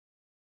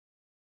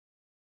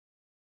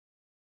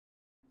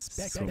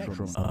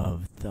Spectrum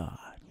of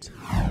Thought.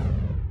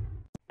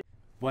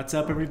 What's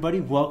up,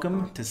 everybody?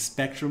 Welcome to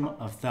Spectrum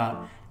of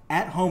Thought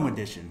at Home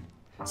Edition,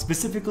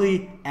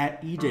 specifically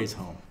at EJ's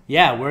home.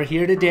 Yeah, we're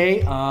here today.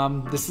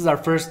 This is our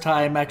first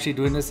time actually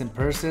doing this in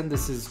person.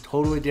 This is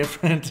totally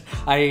different.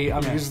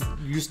 I'm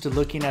used to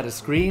looking at a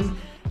screen.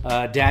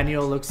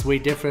 Daniel looks way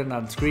different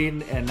on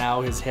screen, and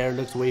now his hair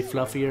looks way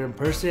fluffier in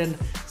person.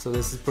 So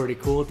this is pretty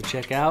cool to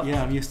check out.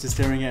 Yeah, I'm used to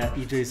staring at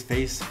EJ's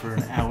face for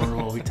an hour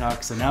while we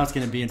talk. So now it's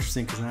going to be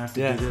interesting because I have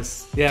to do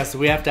this. Yeah, so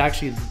we have to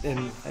actually,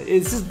 and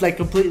this is like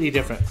completely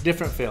different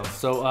feel.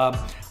 So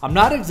I'm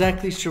not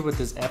exactly sure what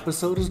this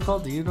episode is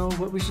called. Do you know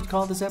what we should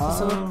call this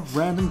episode?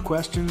 Random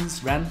questions.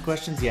 Random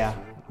questions, yeah.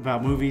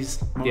 About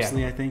movies,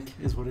 mostly, I think,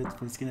 is what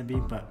it's going to be,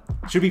 but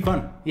should be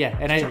fun. Yeah,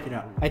 and check it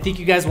out. I think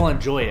you guys will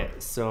enjoy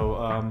it. So,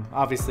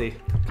 obviously,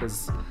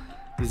 because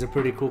these are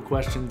pretty cool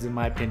questions, in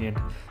my opinion.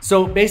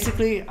 So,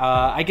 basically,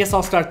 I guess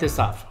I'll start this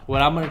off.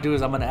 What I'm going to do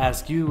is I'm going to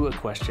ask you a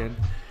question.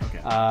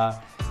 Okay.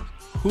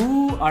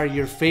 Who are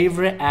your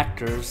favorite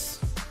actors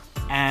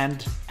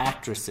and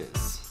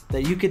actresses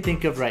that you could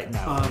think of right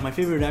now? My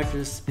favorite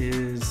actress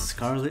is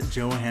Scarlett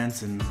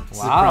Johansson.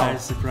 Wow.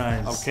 Surprise,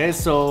 surprise. Okay,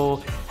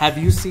 so have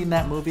you seen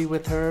that movie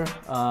with her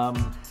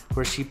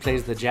where she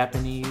plays the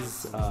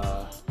Japanese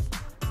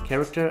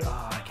character?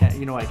 I can't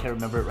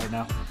remember it right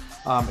now.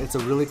 It's a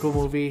really cool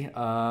movie.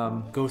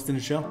 Ghost in a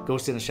Shell?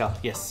 Ghost in a Shell,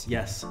 yes.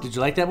 Yes. Did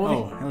you like that movie?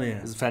 Oh, hell yeah.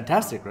 It was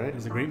fantastic, right? It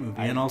was a great movie.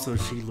 And also,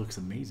 she looks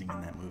amazing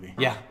in that movie.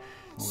 Yeah.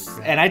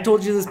 And I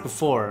told you this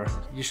before.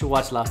 You should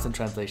watch Lost in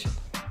Translation.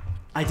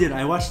 I did.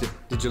 I watched it.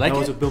 Did you like it? That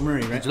was with Bill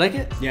Murray, right? Did you like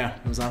it? Yeah,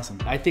 it was awesome.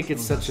 I think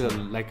it's such a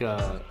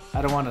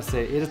I don't want to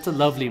say it's a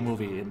lovely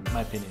movie in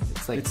my opinion.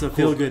 It's a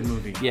feel-good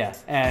movie. Yeah,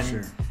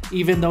 and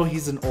even though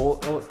he's an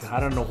I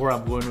don't know where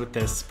I'm going with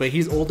this, but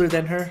he's older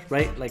than her,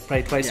 right? Like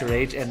probably twice her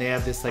age, and they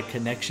have this like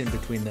connection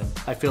between them.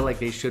 I feel like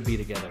they should be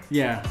together.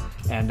 Yeah,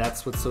 and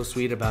that's what's so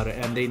sweet about it.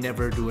 And they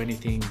never do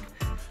anything.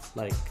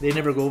 Like they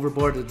never go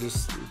overboard. They're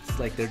just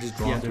drawn to each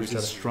other. There's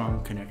a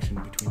strong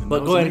connection between them.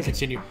 But go ahead and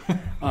continue.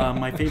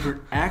 My favorite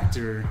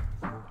actor.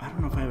 I don't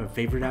know if I have a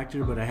favorite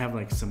actor, but I have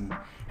like some.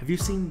 Have you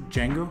seen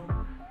Django?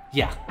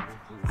 Yeah.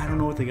 I don't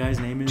know what the guy's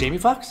name is. Jamie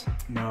Foxx?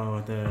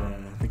 No,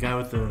 the guy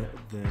with the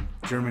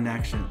German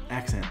accent.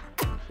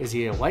 Is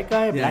he a white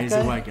guy? Yeah, he's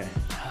a white guy.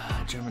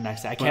 German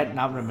accent. I can't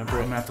not remember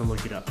it. I'm gonna have to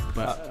look it up.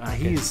 But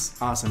he's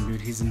awesome,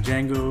 dude. He's in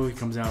Django. He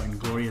comes out in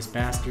Glorious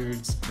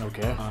Bastards.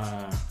 Okay.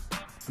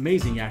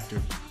 Amazing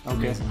actor. Okay.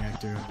 Amazing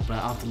actor. But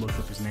I'll have to look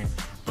up his name.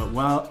 But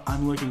while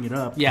I'm looking it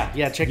up, check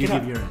it out. You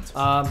give your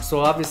answer. So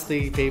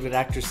obviously, favorite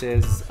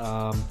actresses.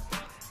 I'm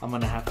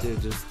gonna have to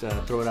just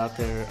throw it out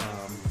there.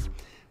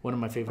 One of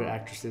my favorite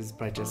actresses is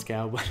probably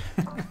Jessica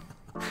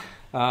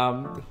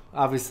Alba.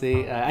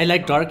 Obviously, I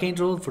like Dark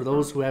Angel. For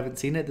those who haven't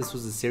seen it, this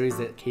was a series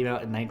that came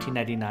out in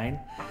 1999,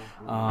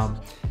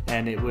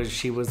 and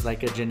she was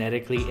like a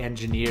genetically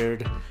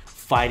engineered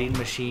fighting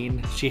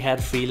machine. She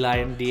had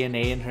feline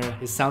DNA in her.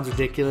 It sounds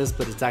ridiculous,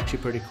 but it's actually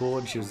pretty cool.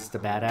 And she was just a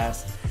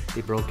badass.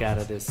 They broke out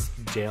of this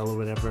jail or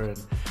whatever,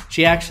 and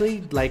she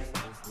actually like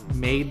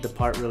made the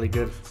part really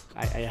good.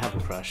 I have a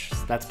crush.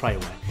 That's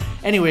probably why.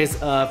 Anyways,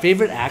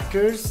 favorite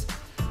actors.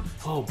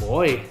 Oh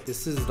boy,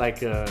 this is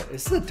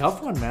a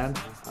tough one, man.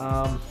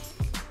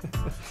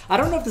 I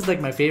don't know if this is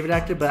like my favorite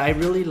actor, but I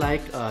really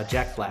like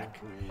Jack Black.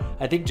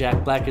 I think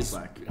Jack Black is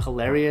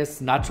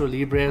hilarious. Nacho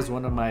Libre is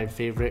one of my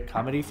favorite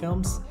comedy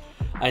films.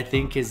 I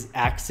think his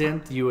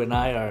accent, you and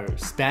I are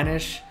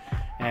Spanish,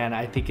 and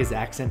I think his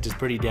accent is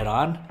pretty dead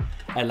on.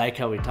 I like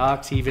how he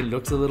talks. He even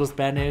looks a little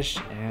Spanish,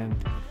 and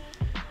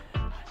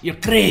you're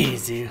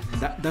crazy.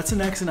 That's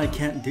an accent I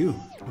can't do.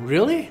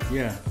 Really?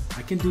 Yeah.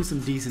 I can do some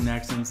decent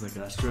accents like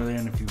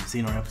Australian. If you've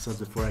seen our episodes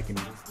before, I can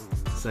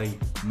say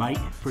mate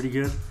pretty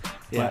good.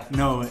 Yeah. But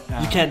no.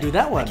 You can't do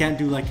that one. I can't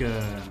do like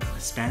a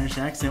Spanish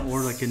accent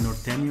or like a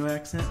norteño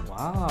accent.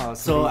 Wow.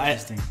 So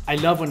I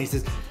love when he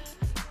says,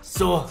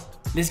 so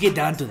let's get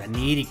down to the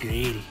nitty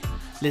gritty.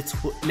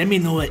 Let me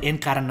know what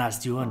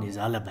Encarnacion is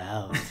all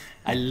about.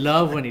 I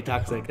love when he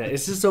talks like that.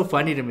 It's just so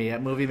funny to me.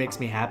 That movie makes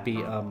me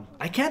happy.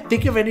 I can't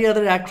think of any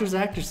other actors or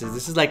actresses.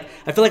 This is like,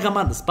 I feel like I'm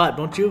on the spot,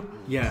 don't you?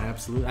 Yeah,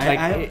 absolutely.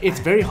 It's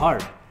very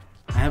hard.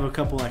 I have a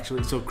couple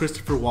actually. So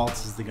Christopher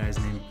Waltz is the guy's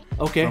name.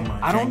 Okay.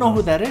 I don't know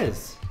who that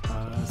is.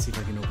 Let's see if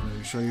I can open it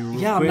and show you real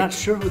quick. I'm not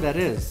sure who that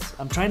is.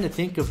 I'm trying to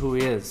think of who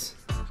he is.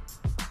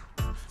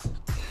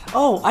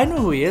 Oh, I know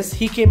who he is.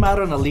 He came out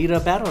on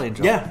Alita Battle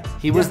Angel. Yeah.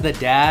 He was the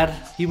dad.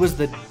 He was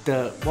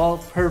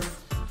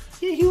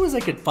he was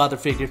like a father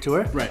figure to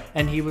her. Right.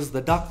 And he was the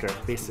doctor,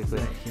 basically.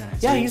 Right, yeah.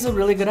 Yeah, he's a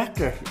really good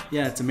actor.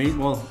 Yeah, it's amazing.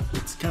 Well,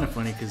 it's kind of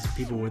funny because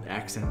people with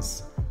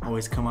accents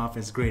always come off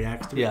as great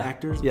actors.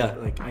 Yeah.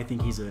 But like, I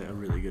think he's a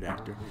really good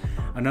actor.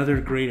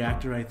 Another great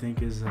actor, I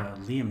think, is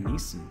Liam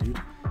Neeson,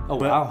 dude. Oh,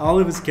 wow. All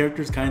of his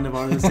characters kind of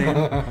are the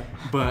same.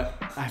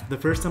 But the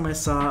first time I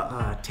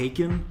saw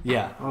Taken,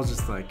 I was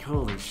just like,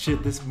 holy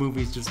shit, this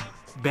movie's just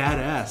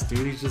badass,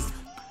 dude. He's just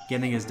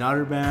getting his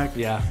daughter back.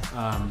 Yeah.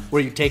 Were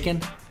you taken?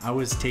 I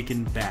was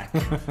taken back.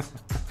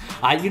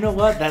 You know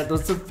what?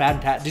 Those are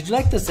fantastic. Did you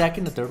like the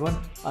second and third one?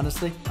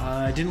 Honestly,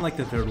 I didn't like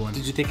the third one.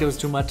 Did you think it was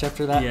too much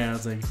after that? Yeah, I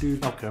was like,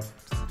 dude. Okay.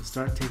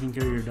 Start taking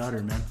care of your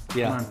daughter, man.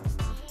 Yeah. Come on.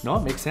 No,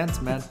 it makes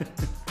sense, man.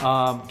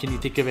 Can you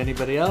think of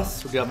anybody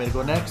else? Or do you want me to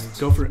go next?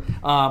 Go for it.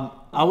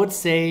 I would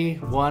say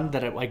one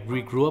that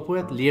we grew up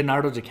with,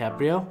 Leonardo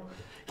DiCaprio.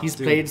 He's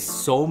played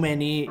so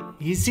many.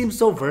 He seems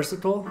so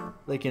versatile,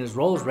 like in his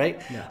roles, right?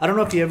 Yeah. I don't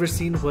know if you ever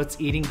seen What's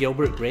Eating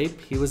Gilbert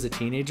Grape. He was a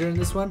teenager in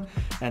this one,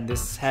 and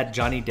this had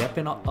Johnny Depp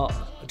in.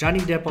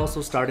 Johnny Depp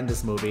also starred in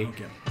this movie,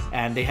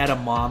 and they had a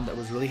mom that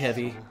was really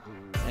heavy,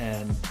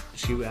 and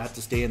she had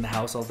to stay in the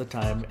house all the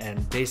time.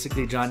 And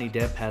basically, Johnny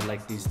Depp had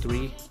like these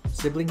 3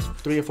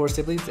 or 4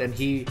 siblings, and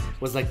he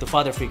was like the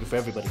father figure for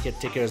everybody. He had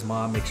to take care of his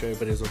mom, make sure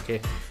everybody was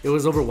okay. It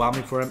was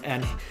overwhelming for him,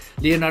 and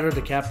Leonardo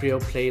DiCaprio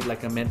played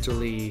like a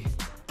mentally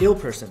ill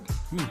person,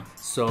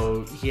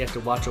 so he had to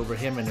watch over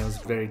him, and it was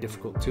very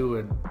difficult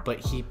too. But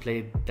he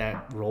played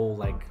that role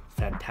like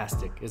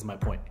fantastic. Is my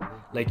point.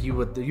 Like you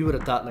would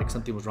have thought like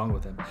something was wrong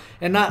with him,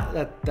 and not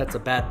that that's a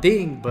bad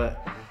thing,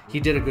 but he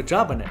did a good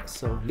job on it.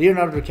 So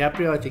Leonardo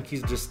DiCaprio, I think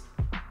he's just,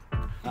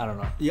 I don't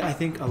know. Yeah, I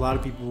think a lot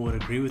of people would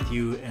agree with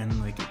you, and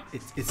like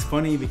it's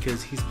funny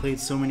because he's played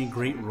so many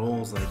great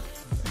roles. Like,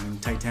 I mean,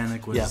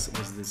 Titanic was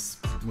this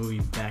movie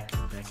back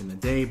in the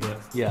day, but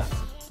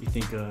you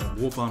think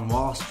Wolf on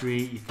Wall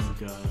Street. You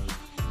think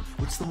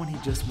what's the one he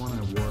just won an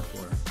award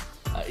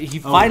for? He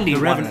finally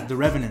won The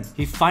Revenant.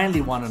 He finally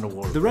won an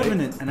award. The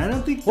Revenant, and I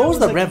don't think what was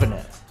The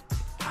Revenant?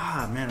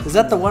 Ah, man. Is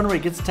that the one where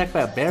he gets attacked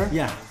by a bear?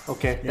 Yeah.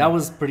 Okay, that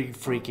was pretty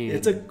freaky.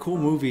 It's a cool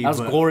movie. That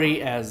was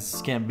gory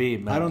as can be,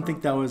 man. I don't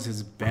think that was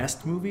his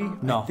best movie.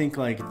 No. I think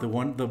like the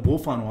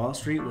Wolf on Wall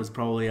Street was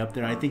probably up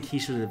there. I think he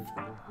should have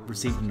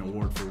received an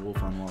award for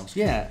Wolf on Wall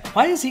Street. Yeah.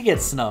 Why does he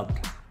get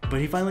snubbed? But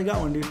he finally got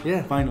one, dude.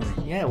 Yeah. Finally.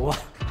 Yeah, well,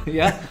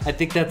 yeah. I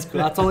think that's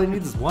all he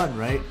needs is one,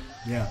 right?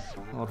 Yeah.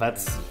 Well,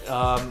 that's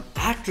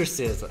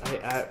actresses.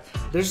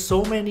 There's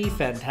so many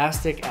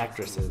fantastic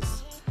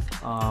actresses,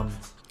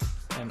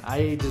 and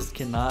I just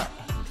cannot.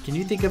 Can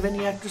you think of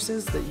any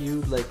actresses that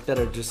you like that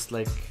are just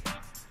like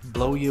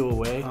blow you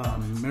away?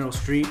 Meryl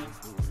Streep.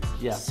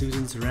 Yeah.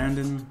 Susan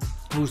Sarandon.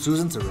 Ooh,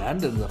 Susan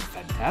Sarandon's a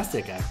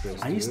fantastic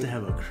actress. I used to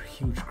have a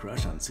huge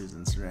crush on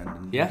Susan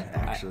Sarandon. Yeah,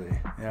 actually.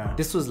 Yeah.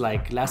 This was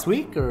like last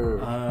week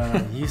or?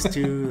 Used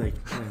to like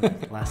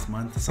last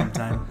month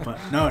sometime. But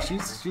no,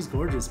 she's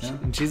gorgeous, man.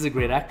 And she's a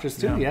great actress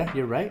too. Yeah,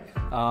 you're right.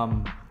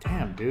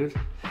 Damn, dude.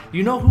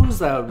 You know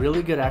who's a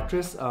really good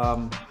actress?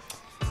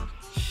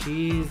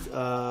 She's you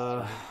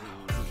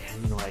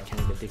know, I can't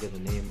even think of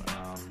the name.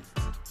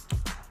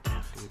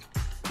 Damn, dude.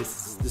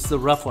 This is a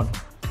rough one.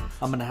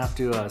 I'm gonna have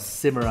to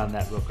simmer on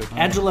that real quick.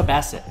 Angela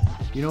Bassett.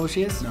 You know who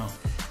she is? No.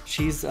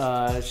 She's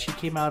she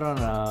came out on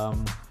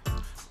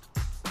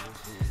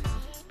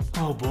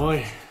oh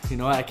boy, you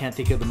know what? I can't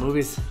think of the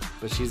movies,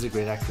 but she's a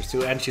great actress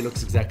too, and she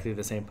looks exactly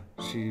the same.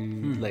 She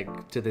like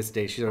to this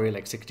day, she's already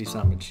like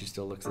 60-something, and she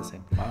still looks the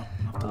same. Wow,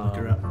 I'll have to look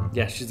her up.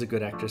 Yeah, she's a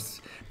good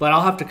actress. But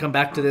I'll have to come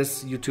back to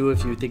this. You too,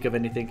 if you think of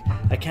anything.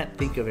 I can't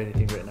think of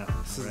anything right now.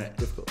 This is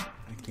difficult.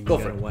 I think Go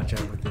you for gotta it. watch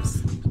out with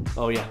this.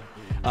 Oh yeah.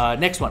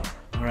 Next one.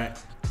 All right.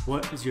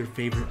 What is your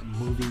favorite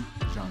movie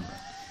genre?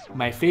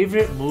 My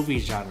favorite movie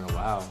genre,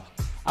 wow.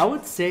 I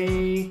would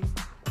say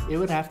it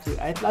would have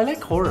to, I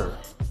like horror.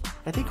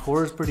 I think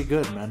horror is pretty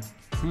good, man.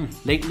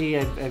 Lately,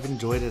 I've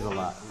enjoyed it a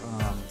lot.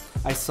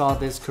 I saw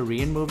this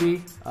Korean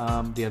movie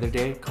the other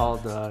day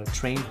called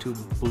Train to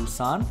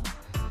Busan.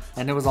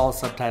 And it was all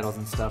subtitles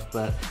and stuff,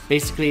 but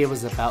basically it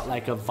was about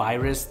like a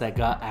virus that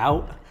got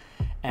out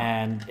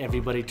and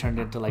everybody turned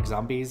into like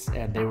zombies,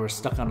 and they were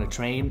stuck on a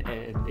train,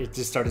 and it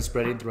just started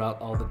spreading throughout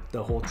all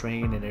the whole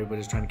train, and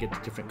everybody's trying to get to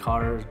different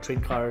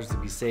train cars to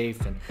be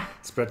safe, and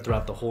spread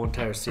throughout the whole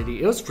entire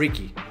city. It was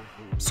freaky,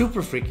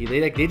 super freaky.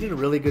 They did a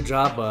really good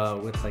job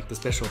with like the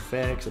special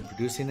effects and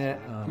producing it.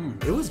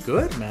 It was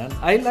good, man.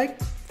 I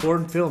like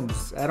foreign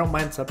films. I don't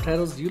mind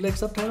subtitles. Do you like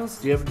subtitles?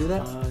 Do you ever do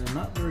that?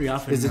 Not very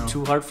often. Is it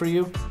too hard for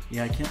you?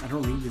 Yeah, I can't. I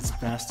don't read as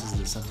fast as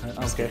the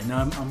subtitles. Okay. No,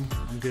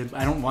 I'm good.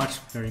 I don't watch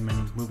very many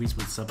movies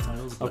with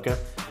subtitles. But, okay.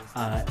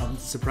 I'm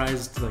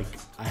surprised. Like,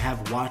 I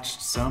have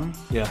watched some.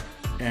 Yeah.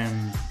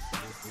 And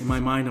in my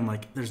mind, I'm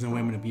like, there's no way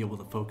I'm going to be able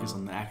to focus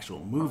on the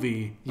actual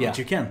movie. Yeah. But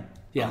you can.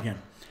 Yeah. You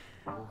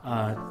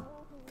can.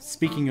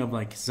 Speaking of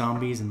like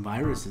zombies and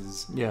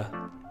viruses. Yeah.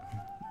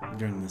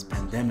 During this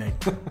pandemic,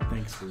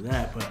 thanks for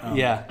that. But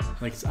yeah,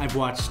 like I've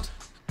watched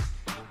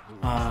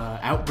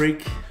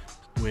Outbreak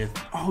with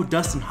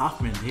Dustin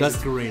Hoffman. He's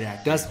a great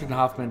actor. Dustin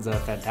Hoffman's a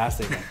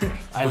fantastic actor.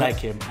 I like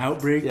him.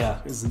 Outbreak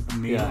is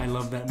amazing. Yeah. I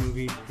love that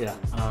movie. Yeah.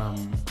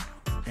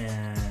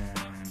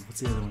 And what's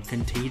the other one?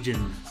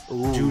 Contagion.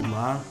 Ooh. Jude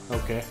Law.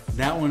 Okay.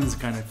 That one's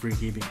kind of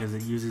freaky because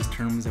it uses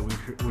terms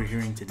that we're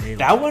hearing today.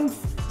 That like one?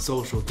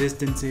 Social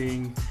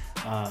distancing.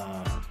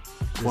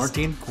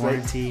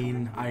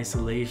 Quarantine,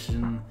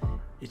 isolation,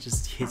 it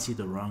just hits you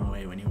the wrong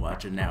way when you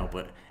watch it now.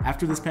 But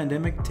after this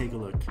pandemic, take a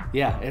look.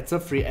 Yeah, it's a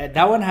free.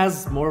 That one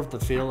has more of the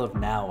feel of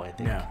now, I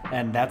think. Yeah.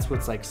 And that's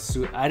what's like.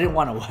 I didn't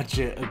want to watch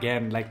it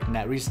again. Like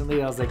not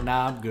recently, I was like,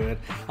 nah, I'm good.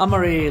 I'm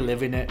already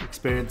living it,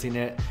 experiencing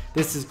it.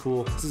 This is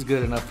cool. This is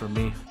good enough for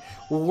me.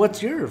 Well,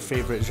 what's your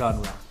favorite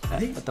genre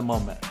at the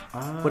moment?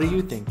 What do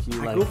you think?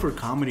 I go for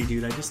comedy,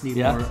 dude. I just need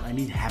more. I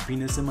need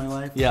happiness in my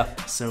life. Yeah.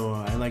 So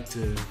I like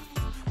to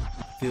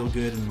feel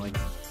good and like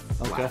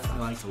laugh. I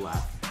like to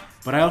laugh.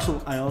 But I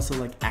also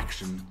like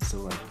action.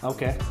 So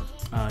like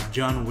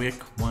John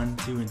Wick 1,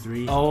 2, and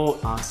 3. Oh,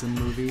 awesome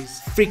movies.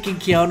 Freaking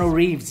Keanu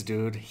Reeves,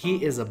 dude.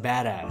 He is a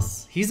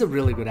badass. He's a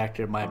really good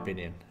actor in my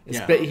opinion.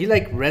 He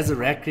like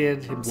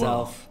resurrected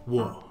himself.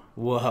 Whoa.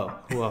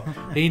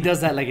 He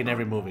does that like in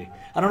every movie.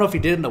 I don't know if he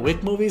did in the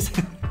Wick movies.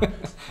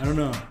 I don't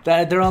know.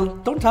 They're all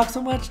don't talk so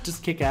much,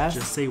 just kick ass.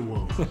 Just say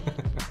whoa.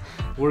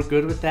 We're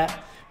good with that.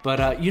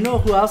 But you know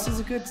who else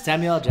is good?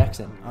 Samuel L.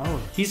 Jackson.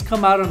 Oh. He's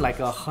come out in like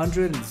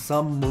 100 and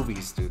some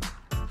movies, dude.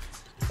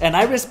 And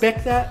I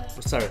respect that.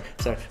 Sorry.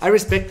 I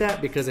respect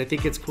that because I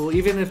think it's cool.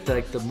 Even if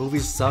the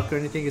movies suck or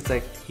anything, it's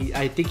like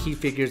I think he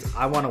figures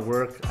I want to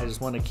work. I just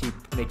want to keep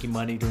making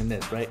money doing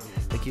this, right?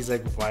 Like he's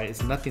like, why?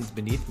 It's nothing's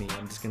beneath me.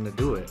 I'm just gonna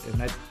do it.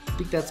 And I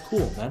think that's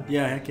cool, man.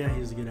 Yeah, heck yeah,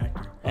 he's a good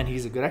actor. And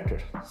he's a good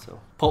actor. So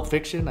Pulp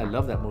Fiction, I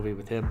love that movie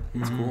with him.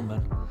 It's cool,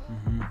 man.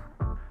 Mm-hmm.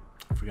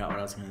 I forgot what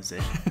I was gonna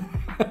say.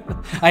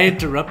 I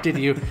interrupted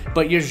you,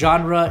 but your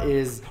genre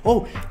is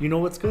you know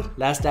what's good?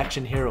 Last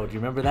Action Hero. Do you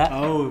remember that?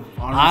 Oh,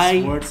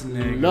 Arnold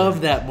Schwarzenegger. I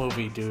love that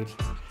movie, dude.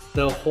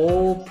 The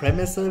whole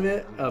premise of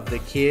it, of the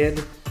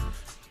kid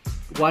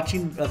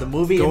watching the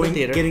movie in the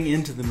theater, getting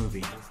into the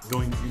movie,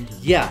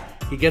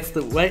 he gets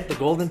the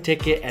golden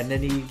ticket, and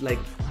then he's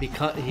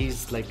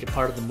like a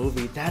part of the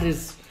movie. That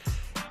is.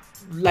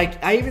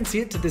 Like, I even see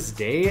it to this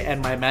day,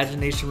 and my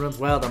imagination runs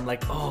wild. I'm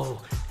like,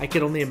 I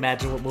can only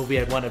imagine what movie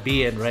I'd want to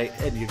be in, right?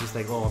 And you're just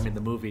like, I'm in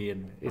the movie,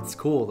 and it's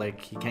cool. Like,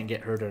 he can't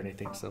get hurt or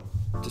anything, so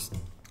just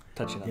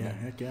touching on that. Yeah,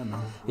 heck yeah,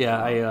 man.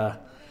 Yeah,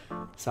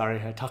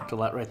 sorry, I talked a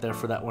lot right there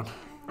for that one.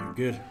 You're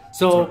good.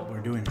 So, that's what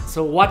we're doing.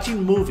 So,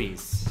 watching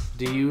movies,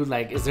 do you,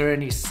 is there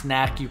any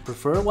snack you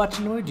prefer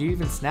watching a movie? Do you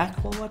even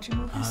snack while watching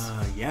movies?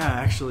 Yeah,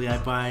 actually, I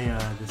buy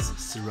this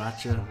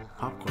sriracha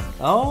popcorn.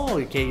 Oh,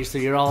 okay, so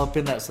you're all up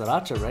in that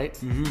sriracha, right?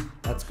 Mm-hmm.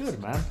 That's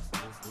good, man.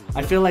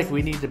 I feel like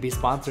we need to be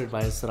sponsored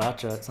by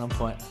sriracha at some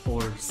point.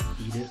 Or just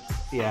eat it.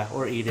 Yeah,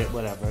 or eat it,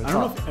 whatever. I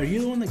don't know. Are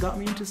you the one that got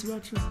me into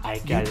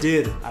sriracha? You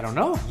did. I don't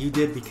know. You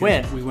did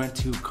because we went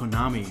to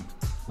Konami.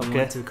 We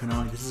went to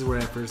Konami. This is where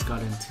I first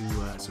got into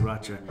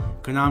sriracha.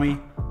 Konami,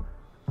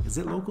 is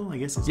it local? I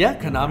guess it's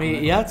Konami.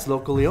 Right? Yeah, it's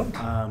locally owned.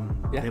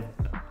 They have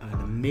an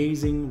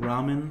amazing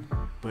ramen,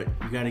 but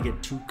you got to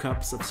get 2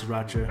 cups of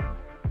sriracha.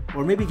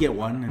 Or maybe get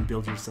 1 and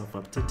build yourself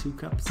up to 2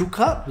 cups. 2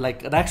 cups?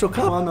 Like an actual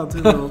cup? Well, no,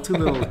 two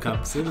little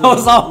cups.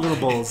 Little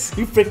bowls.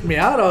 You freaked me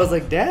out. I was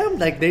like, damn,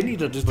 like they need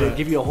to just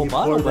give you a whole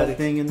bottle. Pour that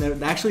thing in there.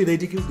 Actually, they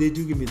do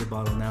give me the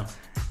bottle now,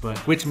 but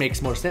which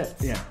makes more sense.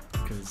 Yeah,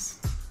 because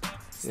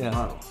it's the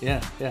bottle.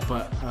 Yeah.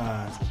 But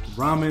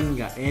ramen,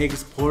 got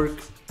eggs,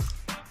 pork,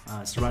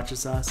 sriracha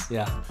sauce.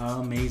 Yeah.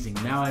 Amazing.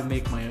 Now when I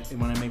make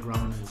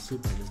ramen noodle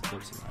soup, I just pour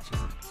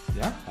sriracha.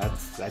 Yeah,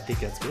 I think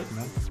that's good,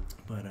 man.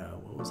 But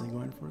what was I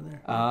going for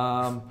there?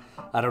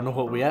 I don't know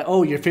what we had.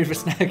 Oh, your favorite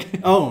snack.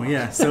 Oh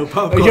yeah, so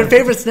popcorn.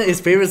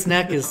 His favorite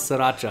snack is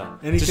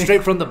sriracha. Just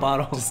straight from the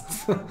bottle.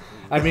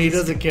 I mean, he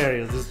doesn't care.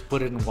 He'll just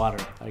put it in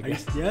water, I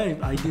guess.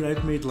 I do.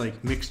 I've made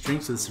like mixed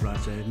drinks with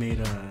sriracha. I made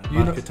a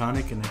vodka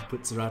tonic and I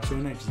put sriracha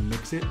in it. I just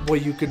mix it.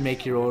 Well, you could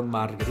make your own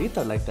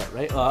margarita like that,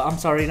 right? I'm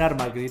sorry, not a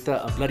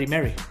margarita, a Bloody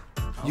Mary.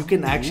 You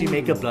can actually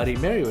make a Bloody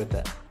Mary with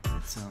that.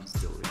 That sounds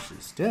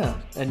delicious. Yeah,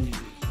 and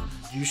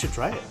you should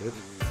try it, dude.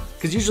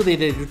 Because usually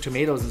they do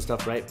tomatoes and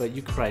stuff, right? But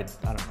you could probably,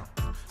 I don't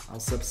know.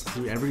 I'll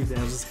substitute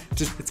everything.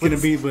 It's gonna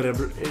be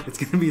whatever. It's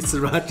gonna be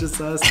sriracha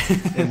sauce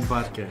and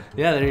vodka.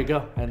 Yeah, there you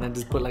go. And then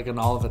just put like an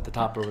olive at the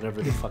top or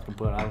whatever they fucking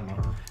put. I don't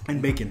know. And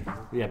bacon.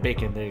 Yeah,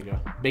 bacon. There you go.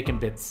 Bacon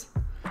bits.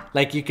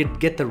 Like you could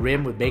get the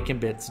rim with bacon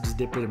bits. Just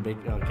dip it in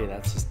bacon. Okay,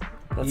 that's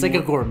like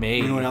a gourmet.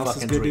 You know what else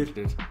is good, drink,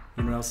 dude?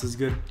 You know what else is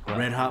good? What?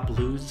 Red Hot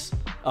Blues.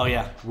 Oh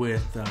yeah.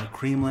 With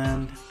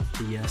Creamland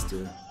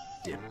Fiesta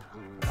dip.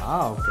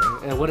 Oh,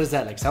 okay. And what is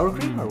that, like sour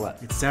cream or what?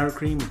 It's sour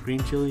cream with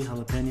green chili,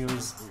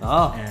 jalapenos.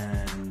 Oh.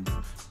 And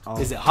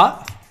is it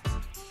hot?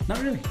 Not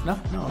really. No.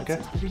 Okay.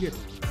 It's pretty good.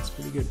 It's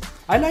pretty good.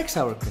 I like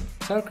sour cream.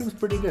 Sour cream's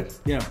pretty good.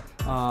 Yeah.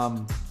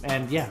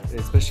 And yeah,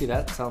 especially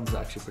that sounds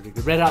actually pretty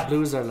good. Red Hot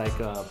Blues are like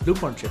blue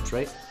corn chips,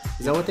 right?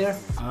 Is that what they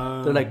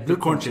are? They're like blue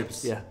corn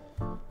chips. Yeah.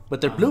 But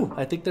they're blue.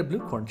 I think they're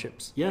blue corn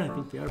chips. Yeah, I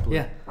think they are blue.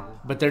 Yeah,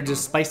 but they're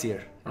just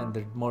spicier and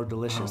they're more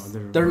delicious. Oh,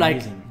 they're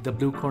like the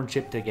blue corn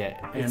chip to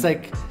get. It's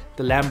like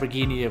the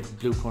Lamborghini of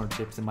blue corn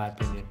chips, in my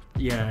opinion.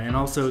 Yeah, and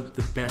also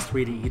the best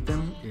way to eat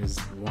them is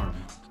warm.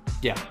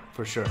 Yeah,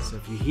 for sure. So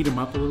if you heat them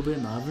up a little bit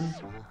in the oven.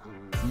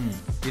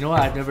 You know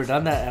what? I've never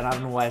done that, and I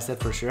don't know why I said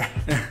for sure.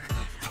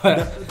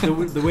 But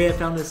the way I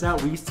found this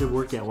out, we used to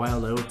work at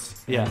Wild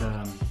Oats. Yeah.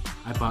 And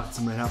I bought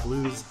some Red Hot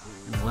Blues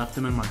and I left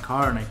them in my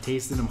car and I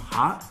tasted them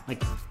hot,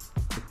 like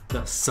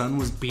the sun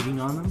was beating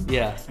on them.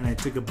 Yeah. And I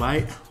took a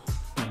bite. Oh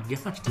my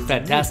gosh, this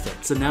fantastic.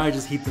 So now I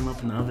just heat them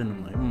up in the oven.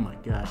 I'm like, oh my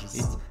gosh,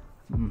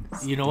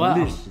 you know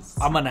delicious.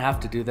 What? I'm gonna have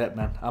to do that,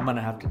 man. I'm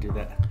gonna have to do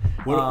that.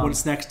 What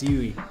snacks do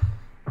you eat?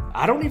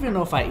 I don't even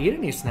know if I eat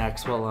any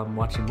snacks while I'm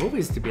watching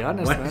movies, to be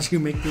honest. Why did you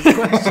make this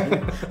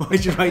question? Why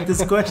did you write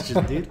this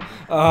question, dude?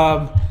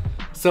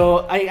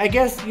 So I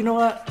guess, you know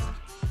what?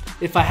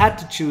 If I had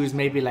to choose,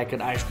 maybe like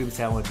an ice cream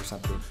sandwich or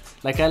something.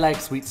 Like, I like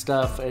sweet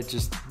stuff. It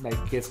just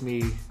like gets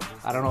me,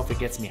 I don't know if it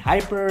gets me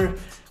hyper,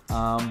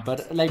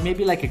 but like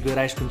maybe like a good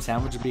ice cream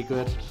sandwich would be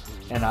good,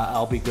 and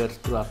I'll be good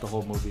throughout the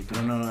whole movie. I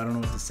don't know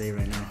what to say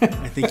right now.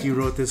 I think you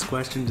wrote this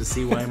question to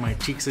see why my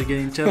cheeks are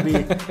getting chubby.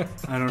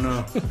 I don't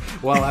know.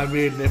 Well, I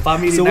mean, if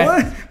I'm eating...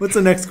 So what's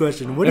the next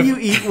question? What do you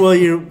eat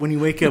when you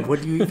wake up?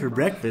 What do you eat for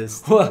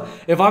breakfast? Well,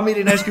 if I'm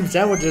eating ice cream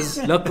sandwiches,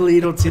 luckily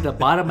you don't see the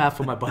bottom half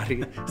of my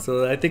body.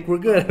 So I think we're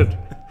good.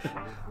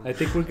 I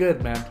think we're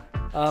good, man.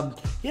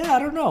 Yeah, I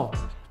don't know.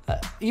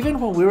 Even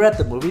when we were at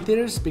the movie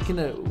theaters,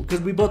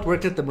 because we both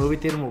worked at the movie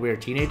theater when we were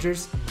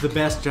teenagers. The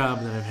best job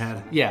that I've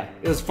had. Yeah,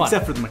 it was fun.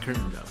 Except for my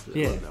curtain job.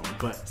 Yeah. That one,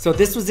 but. So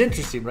this was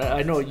interesting, right?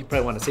 I know you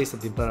probably want to say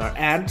something, but our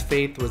aunt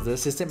Faith was the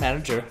assistant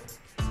manager.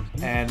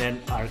 Mm-hmm. And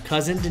then our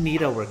cousin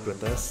Danita worked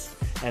with us.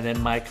 And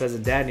then my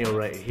cousin Daniel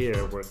right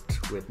here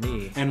worked with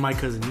me. And my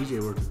cousin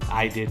EJ worked with me.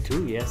 I did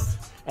too,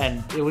 yes.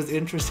 And it was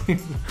interesting.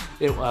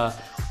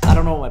 I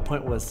don't know what my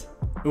point was.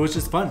 It was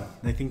just fun.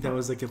 I think that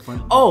was like a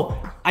fun... Oh,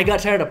 I got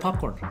tired of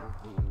popcorn.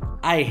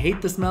 I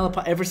hate the smell of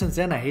ever since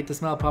then, I hate the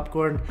smell of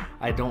popcorn.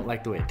 I don't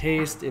like the way it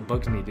tastes. It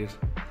bugs me, dude.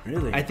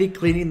 Really? I think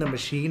cleaning the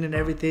machine and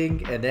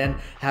everything, and then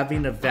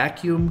having to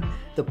vacuum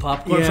the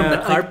popcorn from the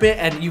carpet,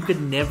 and you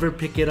could never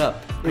pick it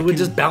up. It would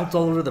just bounce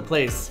all over the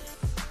place.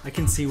 I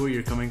can see where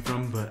you're coming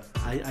from, but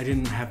I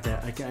didn't have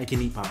that. I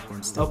can eat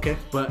popcorn still. Okay.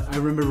 But I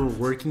remember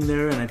working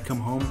there, and I'd come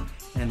home,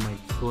 and my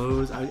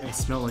clothes, I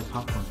smelled like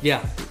popcorn.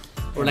 Yeah.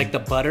 Or like the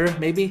butter,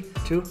 maybe,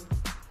 too.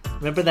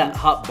 Remember that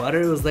hot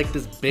butter? It was like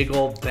this big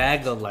old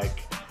bag of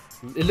like,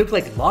 it looked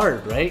like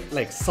lard, right?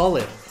 Like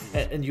solid.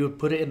 And you would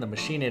put it in the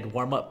machine, it'd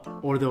warm up.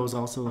 Or there was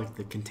also like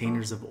the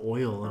containers of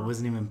oil. It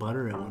wasn't even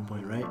butter at one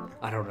point, right?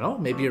 I don't know.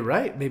 Maybe you're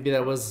right. Maybe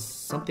that was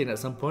something at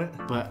some point.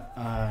 But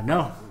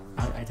no,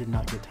 I did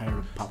not get tired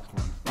of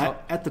popcorn.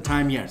 At the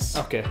time, yes.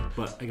 Okay.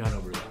 But I got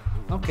over that.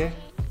 Okay.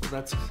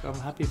 Well, I'm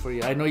happy for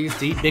you. I know you used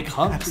to eat big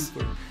hunks.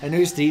 I know you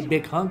used to eat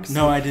big hunks.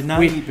 No, I did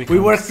not eat big hunks. We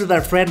worked with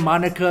our friend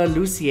Monica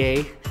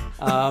Lucier.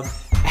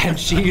 And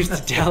she used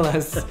to tell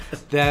us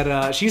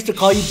that she used to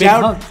call you Big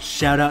Hunk.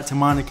 Shout out to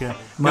Monica.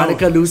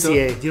 Monica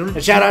Lucier.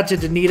 And shout out to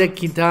Danita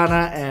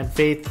Quintana and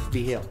Faith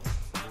Vigil.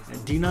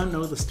 Do you not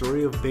know the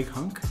story of Big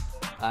Hunk?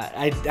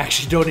 I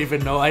actually don't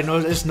even know. I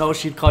just know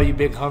she'd call you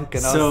Big Hunk,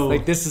 and I was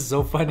like, this is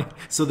so funny.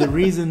 So the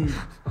reason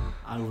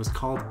I was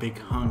called Big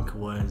Hunk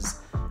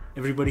was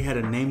everybody had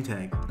a name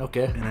tag.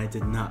 Okay. And I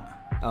did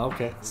not. Oh,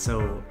 okay.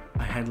 So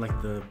I had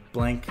like the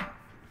blank.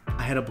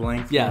 I had a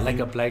blank. Yeah, like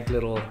a blank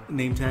little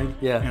name tag.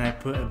 Yeah. And I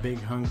put a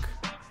Big Hunk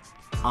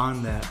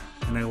on that,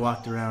 and I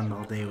walked around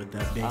all day with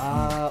that Big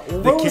Hunk.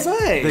 What was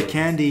I? The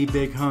candy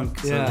Big Hunk.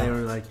 So yeah. they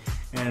were like,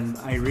 and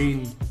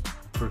Irene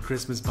for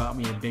Christmas bought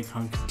me a Big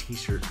Hunk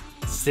T-shirt.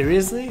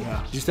 Seriously?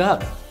 Yeah. Do you still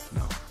have it?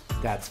 No.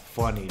 That's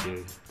funny,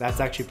 dude.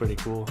 That's actually pretty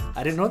cool.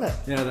 I didn't know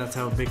that. Yeah, that's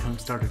how Big Hunk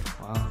started.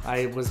 Wow.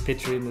 I was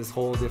picturing this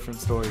whole different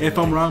story. If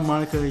I'm wrong,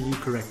 Monica, you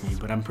correct me,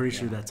 but I'm pretty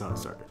sure that's how it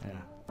started. Yeah.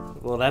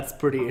 Well, that's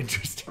pretty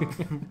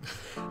interesting.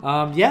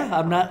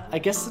 I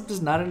guess I'm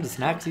just not into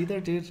snacks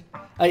either, dude.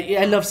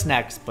 I love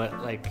snacks,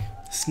 but like...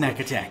 Snack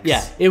attacks.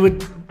 Yeah, it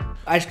would...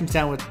 Ice cream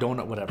sandwich,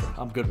 donut, whatever.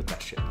 I'm good with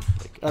that shit.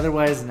 Like,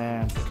 otherwise,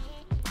 nah, I'm good.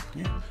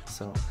 Yeah.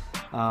 So,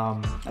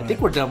 I think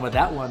we're done with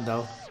that one,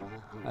 though.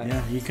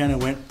 Yeah, you kind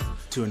of went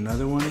to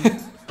another one.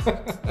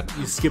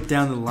 You skipped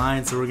down the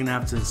line, so we're going to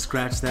have to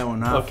scratch that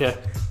one off. Okay.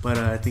 But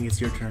I think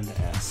it's your turn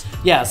to ask.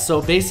 Yeah,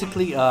 so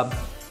basically,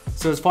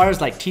 so as far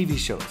as like TV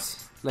shows,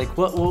 like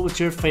what was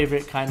your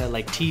favorite kind of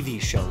like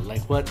TV show?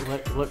 Like what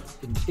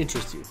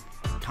interests you?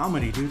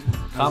 Comedy, dude.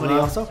 Comedy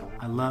also?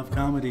 I love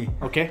comedy.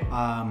 Okay.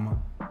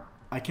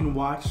 I can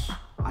watch,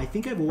 I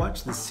think I've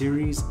watched the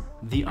series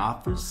The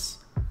Office.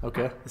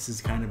 Okay. This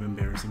is kind of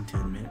embarrassing to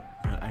admit,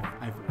 but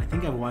I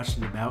think I've watched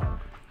it about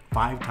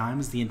 5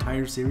 times, the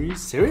entire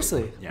series.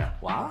 Seriously? Yeah.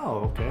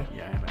 Wow. Okay.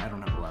 Yeah, I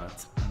don't have a lot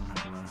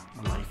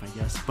of life, I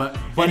guess. But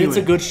anyway, it's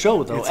a good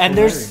show though, and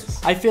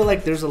hilarious. I feel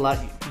like there's a lot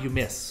you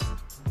miss.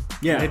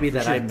 Yeah, maybe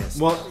that sure. I missed.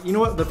 Well, you know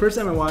what? The first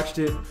time I watched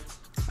it,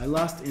 I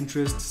lost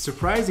interest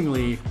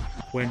surprisingly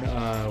when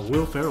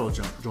Will Ferrell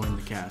joined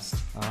the cast.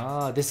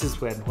 This is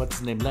when what's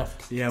his name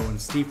left. Yeah, when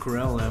Steve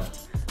Carell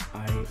left,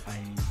 I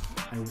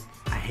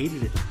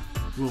hated it.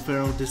 Will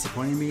Ferrell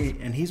disappointed me,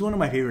 and he's one of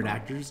my favorite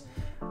actors.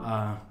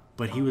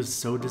 But he was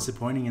so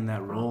disappointing in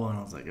that role, and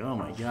I was like, oh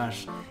my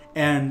gosh.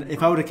 And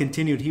if I would have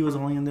continued, he was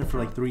only in there for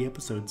like 3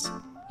 episodes.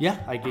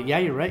 Yeah,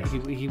 you're right.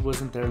 He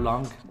wasn't there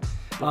long.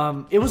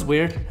 It was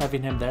weird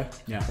having him there.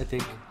 Yeah, I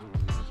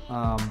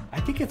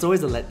think it's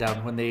always a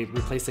letdown when they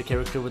replace a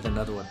character with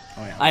another one.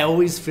 Oh yeah. I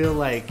always feel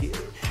like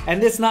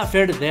And it's not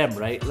fair to them,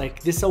 right?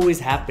 Like this always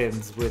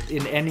happens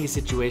in any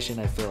situation.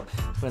 I feel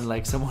when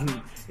like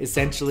someone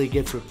essentially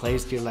gets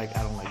replaced, you're like,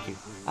 I don't like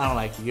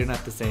you, you're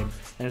not the same.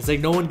 And it's like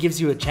no one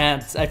gives you a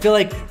chance. I feel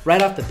like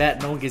right off the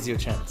bat, no one gives you a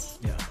chance.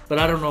 Yeah. But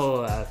I don't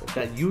know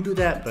that you do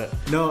that, but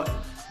no.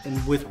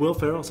 And with Will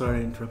Ferrell, sorry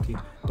to interrupt you.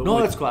 But no,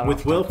 it's cool.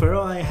 With Will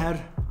Ferrell, I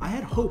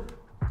had hope.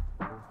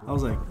 I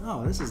was like,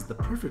 oh, this is the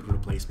perfect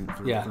replacement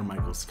for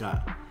Michael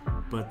Scott.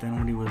 But then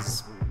when he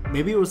was,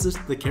 maybe it was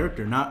just the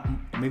character,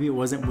 maybe it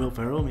wasn't Will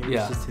Ferrell, maybe it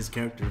was just his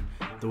character,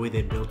 the way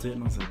they built it.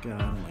 And I was like, oh, I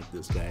don't like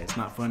this guy. It's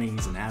not funny.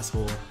 He's an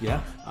asshole.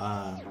 Yeah.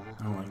 I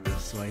don't like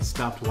this. So I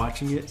stopped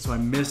watching it. So I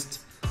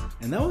missed,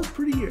 and that was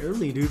pretty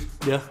early, dude.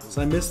 Yeah.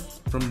 So I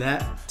missed from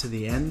that to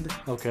the end.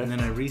 Okay. And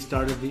then I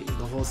restarted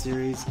the whole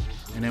series,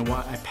 and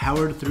I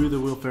powered through the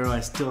Will Ferrell.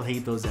 I still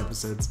hate those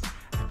episodes.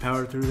 I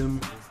powered through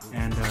them,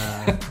 and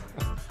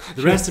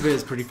the rest of it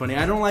is pretty funny.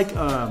 I don't like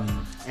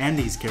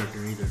Andy's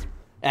character either.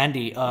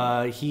 Andy,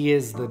 he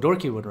is the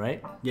dorky one,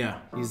 right? Yeah.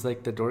 He's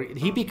like the dorky.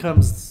 He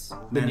becomes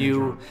the manager.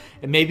 new,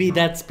 and maybe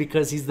that's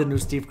because he's the new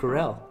Steve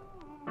Carell.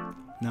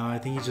 No, I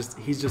think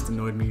he's just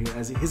annoyed me.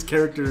 As his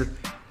character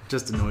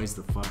just annoys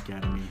the fuck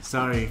out of me.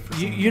 Sorry for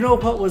saying you know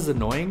what was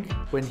annoying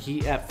when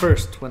we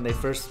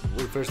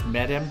first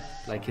met him,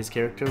 like his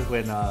character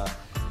when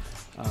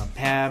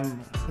Pam,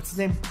 what's his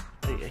name?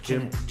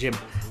 Jim.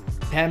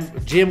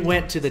 Jim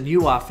went to the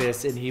new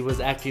office and he was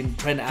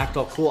trying to act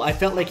all cool. I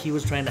felt like he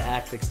was trying to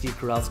act like Steve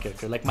Carell's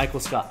character, like Michael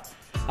Scott.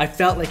 I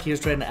felt like he was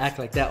trying to act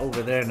like that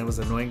over there, and it was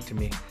annoying to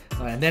me.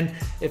 And then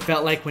it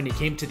felt like when he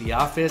came to the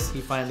office, he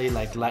finally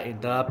like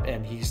lightened up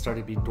and he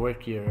started being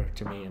dorkier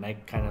to me, and I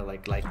kind of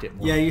like liked it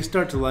more. Yeah, you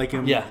start to like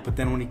him. Yeah. But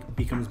then when he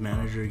becomes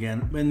manager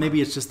again, and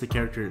maybe it's just the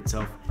character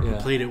itself. He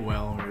played it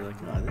well, and you're like,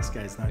 oh, this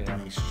guy's not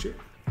doing shit.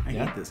 I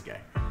hate this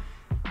guy.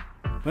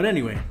 But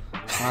anyway,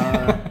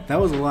 that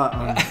was a lot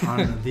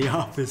on The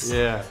Office.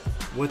 Yeah.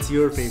 What's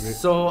your favorite?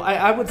 So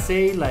I would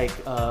say like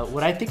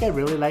what I think I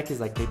really like is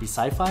like maybe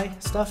sci-fi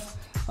stuff.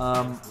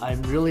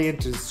 I'm really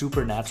into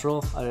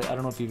Supernatural. I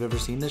don't know if you've ever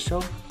seen this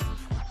show.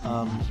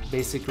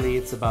 Basically,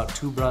 it's about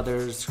two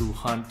brothers who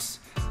hunt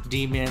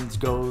demons,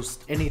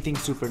 ghosts, anything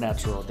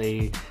supernatural.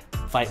 They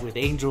fight with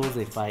angels.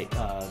 They fight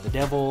the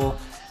devil.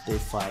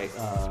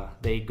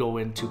 They go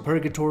into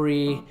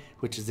purgatory,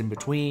 which is in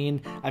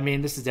between. I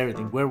mean, this is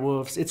everything.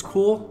 Werewolves. It's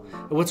cool.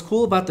 What's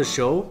cool about the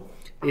show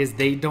is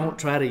they don't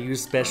try to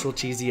use special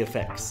cheesy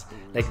effects.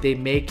 Like they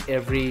make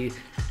every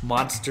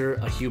monster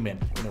a human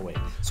in a way.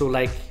 So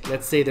like,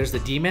 let's say there's a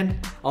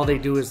demon. All they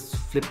do is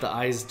flip the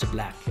eyes to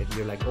black, and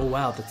you're like, oh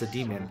wow, that's a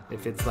demon.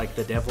 If it's like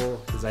the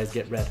devil, his eyes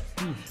get red.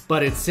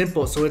 But it's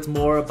simple. So it's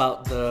more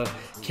about the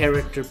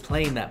character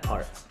playing that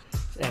part.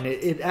 And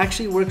it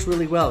actually works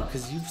really well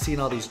because you've seen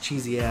all these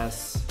cheesy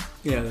ass.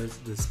 Yeah,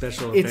 the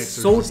special effects. It's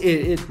so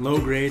low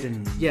grade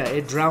and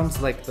it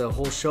drowns like the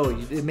whole show.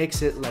 It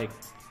makes it like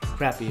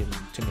crappy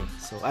to me.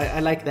 So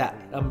I like that.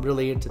 I'm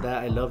really into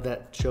that. I love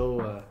that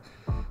show.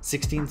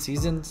 16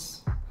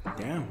 seasons.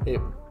 Damn.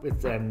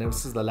 And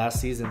this is the last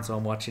season, so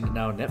I'm watching it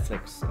now on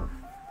Netflix. So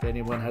if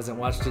anyone hasn't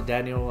watched it,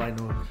 Daniel, I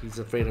know he's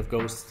afraid of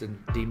ghosts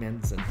and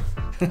demons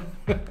and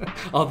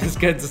all this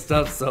kinds of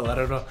stuff. So I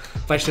don't know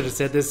if I should have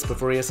said this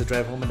before he has to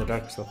drive home in the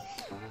dark. So,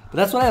 but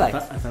that's what I like. I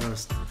thought I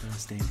was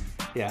staying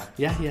here.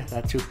 Yeah,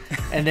 that too.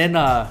 And then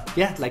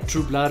like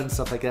True Blood and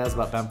stuff like that is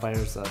about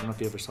vampires. I don't know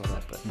if you ever saw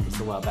that, but it's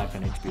a while back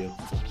on HBO.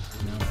 So,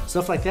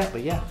 stuff like that.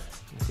 But yeah,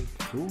 I think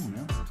cool,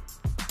 man.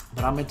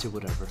 But I'm into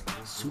whatever.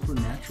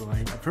 Supernatural.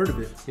 I've heard of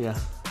it. Yeah.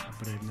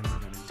 But I've never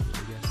got into it,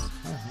 I guess.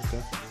 Oh,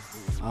 okay.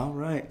 All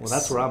right. Well,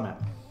 that's where I'm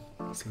at.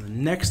 So the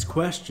next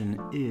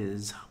question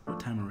is, what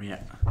time are we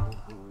at?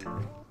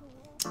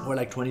 We're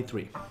like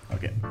 23.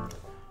 Okay.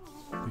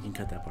 We can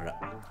cut that part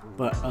out.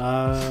 But,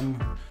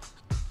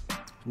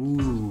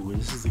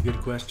 this is a good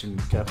question.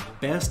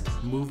 Best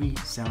movie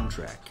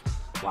soundtrack.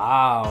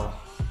 Wow.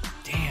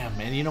 Damn,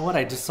 man. You know what?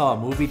 I just saw a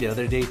movie the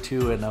other day,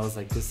 too, and I was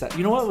like,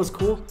 you know what was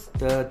cool?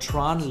 The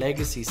Tron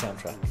Legacy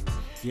soundtrack.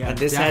 Yeah. And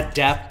this had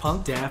Daft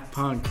Punk. Daft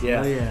Punk.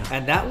 Yeah. Oh, yeah.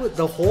 And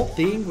the whole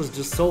thing was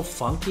just so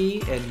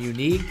funky and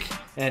unique,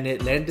 and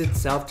it lent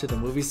itself to the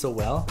movie so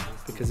well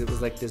because it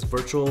was like this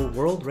virtual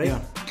world, right?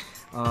 Yeah.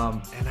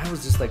 And I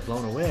was just like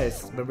blown away.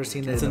 I remember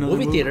seeing it in the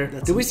movie theater.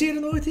 Did we see it in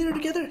the movie theater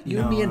together?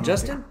 You, me, and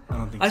Justin? I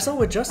don't think I saw it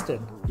with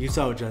Justin. You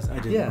saw it with Justin? I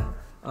did.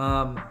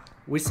 Yeah.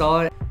 We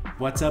saw it.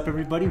 What's up,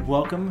 everybody?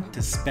 Welcome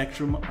to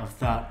Spectrum of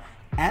Thought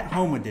at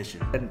Home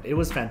Edition. And it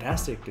was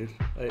fantastic, dude.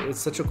 It's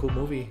such a cool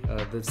movie.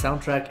 The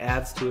soundtrack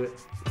adds to it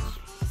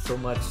so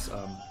much.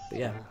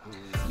 Yeah.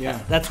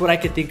 That's what I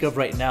could think of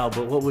right now.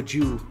 But what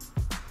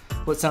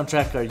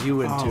soundtrack are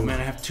you into? Oh man,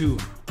 I have two.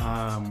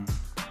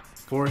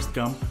 Forrest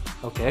Gump.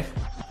 Okay.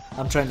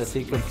 I'm trying to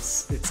think of.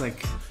 It's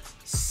like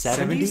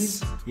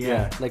 70s?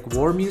 Yeah. Like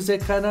war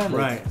music, kind of.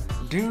 Right.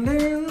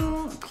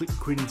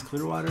 Creedence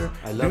Clearwater.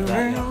 I love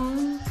that.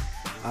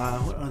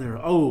 What other?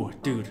 Oh,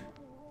 dude.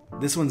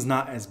 This one's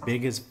not as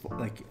big as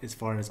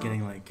far as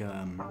getting like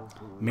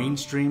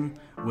mainstream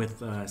with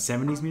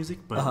 70s music,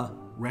 but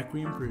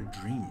Requiem for a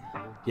Dream.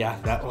 Yeah,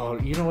 that. Oh,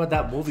 you know what?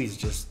 That movie's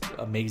just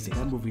amazing.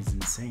 That movie's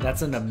insane.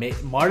 That's an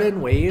amazing.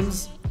 Martin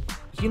Wayans.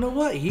 You know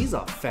what? He's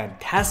a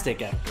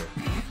fantastic actor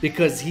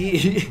because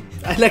he.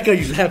 I like how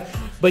you laugh,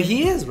 but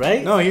he is,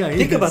 right? No, yeah.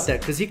 Think about that,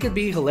 because he could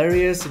be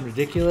hilarious and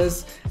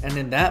ridiculous, and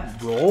in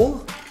that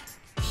role,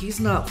 he's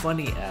not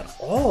funny at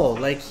all.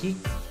 Like, he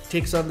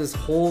takes on this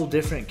whole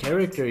different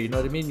character. You know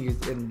what I mean?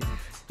 And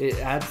it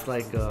adds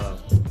like.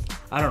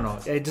 I don't know.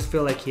 I just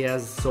feel like he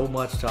has so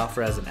much to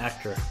offer as an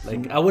actor.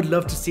 Like, I would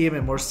love to see him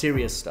in more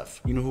serious stuff.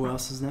 You know who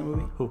else is in that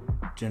movie? Who?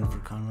 Jennifer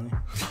Connelly.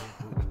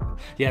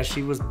 Yeah,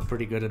 she was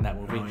pretty good in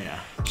that movie. Oh, yeah.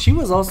 She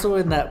was also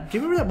in that... Do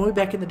you remember that movie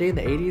back in the day in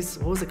the 80s?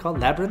 What was it called?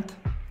 Labyrinth?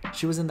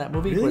 She was in that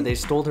movie where they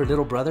stole her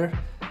little brother.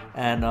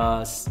 And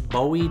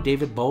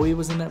David Bowie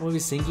was in that movie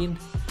singing.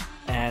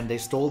 And they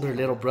stole her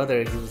little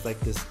brother. He was like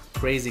this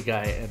crazy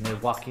guy. And they're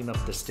walking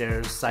up the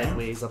stairs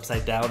sideways,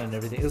 upside down and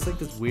everything. It was like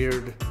this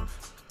weird...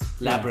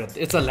 Labyrinth.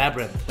 It's a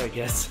labyrinth, I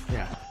guess.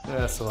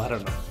 Yeah. So I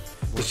don't know.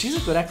 But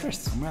she's a good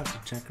actress. I'm gonna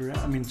have to check her out.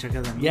 I mean, check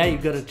out that movie. Yeah, you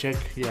gotta check.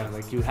 Yeah,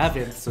 like you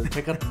haven't, so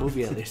check out the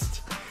movie at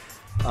least.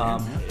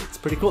 It's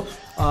pretty cool.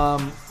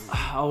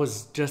 I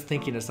was just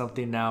thinking of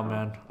something now,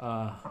 man.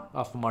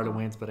 Off of Martin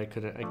Wayans, but I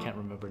can't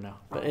remember now.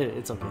 But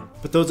it's okay.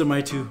 But those are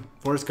my two: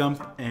 Forrest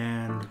Gump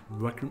and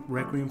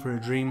Requiem for a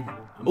Dream.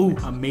 Ooh,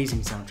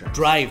 amazing soundtrack.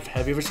 Drive.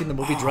 Have you ever seen the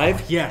movie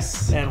Drive?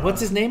 Yes. And what's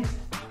his name?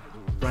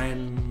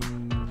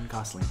 Ryan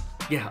Gosling.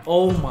 Yeah.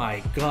 Oh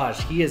my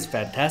gosh, he is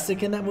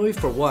fantastic in that movie.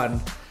 For one,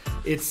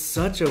 it's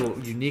such a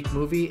unique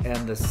movie,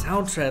 and the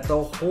soundtrack,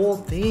 the whole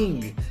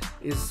thing,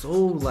 is so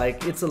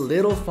like it's a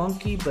little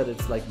funky, but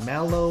it's like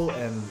mellow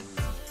and.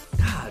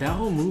 God, that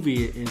whole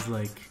movie is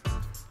like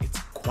it's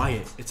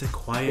quiet. It's a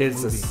quiet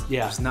movie.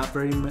 Yeah.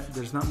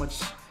 There's not much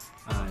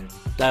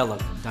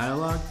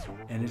dialogue,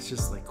 and it's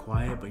just like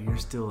quiet, but you're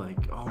still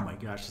like, oh my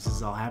gosh, this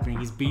is all happening.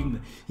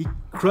 He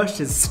crushed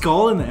his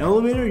skull in the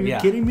elevator. Are you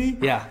kidding me?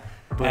 Yeah.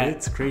 But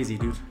it's crazy,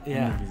 dude.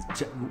 Yeah.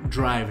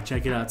 Drive,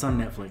 check it out. It's on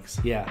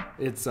Netflix. Yeah,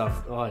 it's I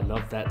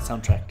love that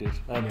soundtrack, dude.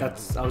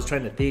 I was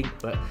trying to think,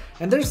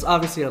 and there's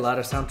obviously a lot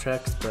of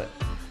soundtracks, but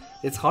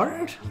it's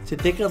hard to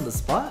think on the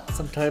spot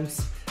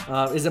sometimes.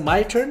 Is it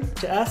my turn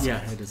to ask?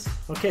 Yeah, it is.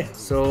 Okay,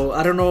 so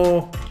I don't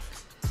know.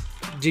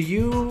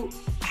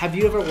 Have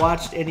you ever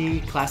watched any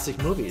classic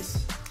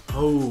movies?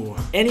 Oh,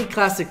 any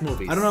classic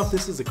movies? I don't know if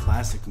this is a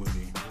classic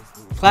movie.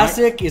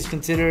 Classic is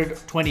considered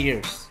 20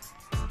 years.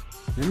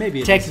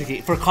 Maybe technically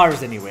for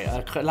cars anyway.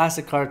 A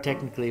classic car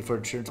technically for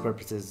insurance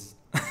purposes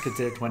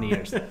considered 20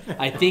 years.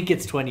 I think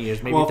it's 20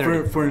 years, maybe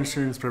 30. For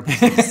insurance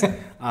purposes,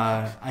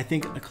 I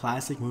think a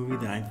classic movie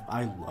that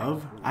I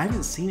love. I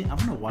haven't seen it. I'm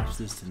gonna watch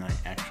this tonight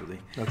actually.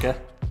 Okay.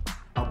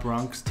 A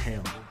Bronx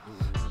Tale.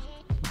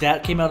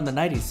 That came out in the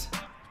 90s.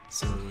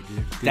 So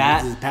did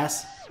it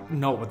pass?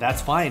 No, but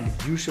that's fine.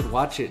 You should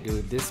watch it,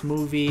 dude. This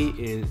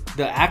movie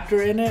the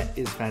actor in it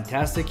is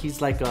fantastic. He's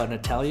like an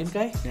Italian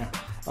guy. Yeah.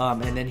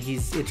 And then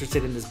he's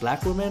interested in this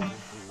black woman,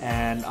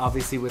 and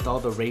obviously with all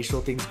the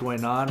racial things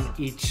going on,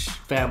 each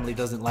family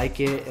doesn't like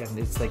it, and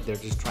it's like they're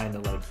just trying to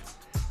like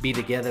be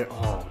together.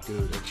 Oh,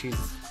 dude, and she's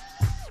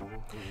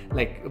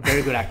like a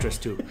very good actress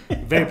too,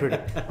 very pretty.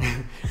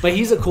 But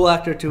he's a cool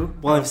actor too.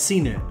 Well, I've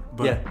seen it,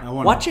 but yeah. I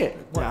want watch it.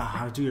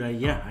 Dude,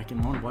 I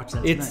can want to watch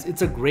that tonight.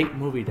 It's a great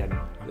movie, Daniel.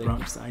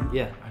 Bronx,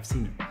 I've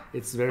seen it.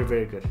 It's very,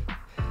 very good.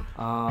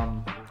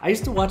 I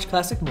used to watch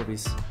classic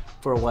movies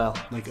for a while.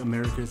 Like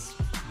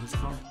what's it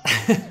called?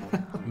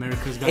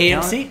 America's Got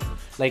AMC? Talent?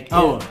 Like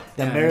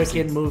the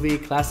American AMC. Movie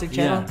Classic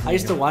Channel. Yeah, I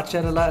used to watch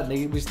that a lot, and they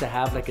used to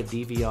have like a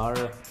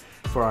DVR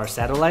for our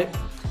satellite.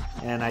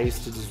 And I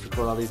used to just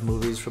record all these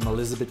movies from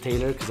Elizabeth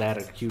Taylor because I had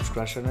a huge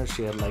crush on her.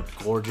 She had like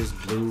gorgeous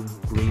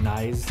green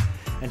eyes.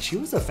 And she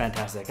was a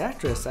fantastic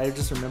actress. I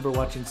just remember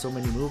watching so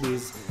many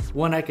movies.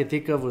 One I could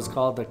think of was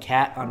called The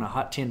Cat on a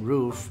Hot Tin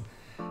Roof.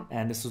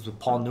 And this was with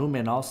Paul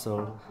Newman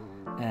also.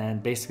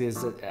 And basically,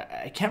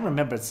 I can't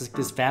remember. It's like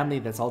this family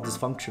that's all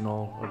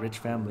dysfunctional, a rich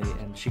family.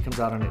 And she comes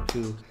out on it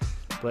too.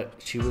 But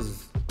she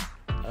was...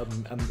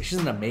 she's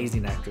an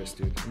amazing actress,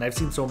 dude. And I've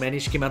seen so many.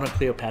 She came out on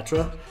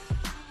Cleopatra.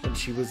 And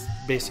she was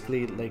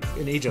basically like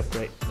in Egypt,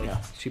 right? Like,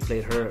 yeah. She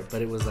played her,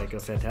 but it was like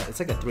it's like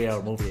a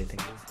 3-hour movie, I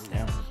think.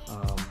 Yeah.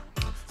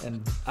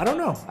 And I don't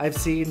know. I've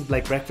seen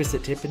like Breakfast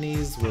at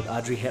Tiffany's with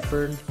Audrey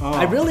Hepburn. Oh.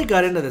 I really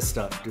got into this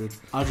stuff, dude.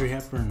 Audrey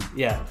Hepburn.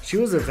 Yeah, she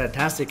was a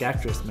fantastic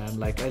actress, man.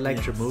 Like I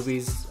liked her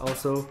movies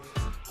also.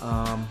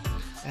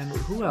 And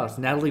who else?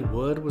 Natalie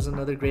Wood was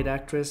another great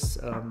actress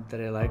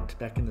that I liked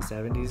back in the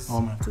 70s. Oh,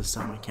 I'm gonna have to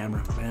stop my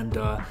camera. And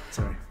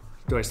sorry.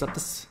 Do I stop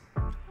this?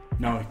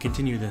 No,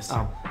 continue this.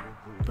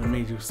 But I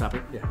made you stop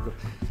it. Yeah.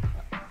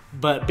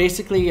 But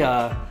basically,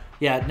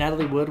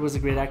 Natalie Wood was a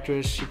great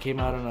actress. She came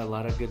out on a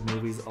lot of good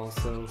movies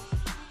also.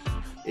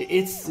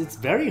 It's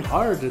very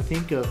hard to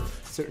think of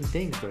certain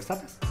things. Do I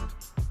stop this?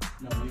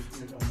 No, you're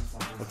almost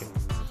stopped. Okay.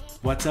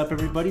 What's up,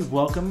 everybody?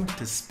 Welcome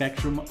to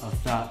Spectrum of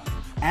Thought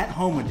at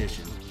Home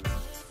Edition.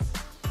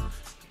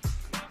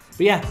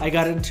 But yeah, I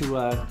got into...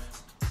 I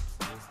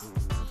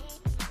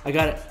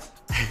got it.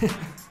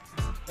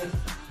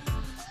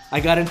 I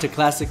got into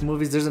classic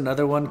movies. There's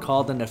another one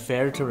called An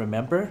Affair to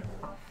Remember.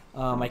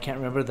 I can't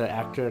remember the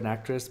actor and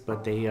actress,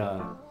 but they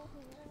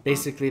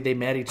basically they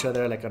met each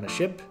other like on a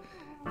ship,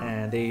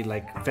 and they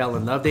like fell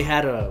in love. They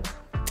already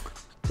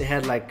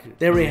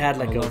had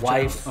like a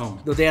wife.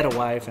 They had a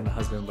wife and a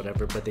husband,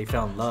 whatever, but they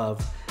fell in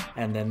love,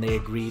 and then they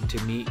agreed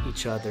to meet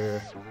each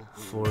other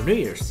for New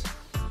Year's.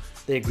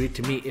 They agreed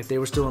to meet if they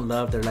were still in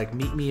love. They're like,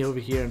 meet me over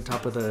here on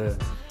top of the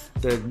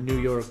New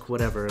York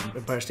whatever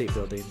Empire State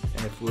Building,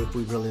 and if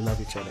we really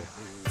love each other.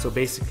 So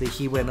basically,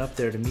 he went up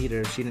there to meet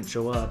her. She didn't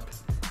show up.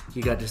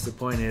 He got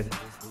disappointed.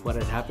 What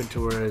had happened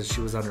to her is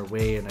she was on her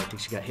way, and I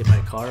think she got hit by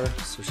a car,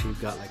 so she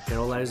got like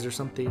paralyzed or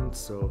something.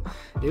 So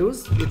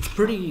it's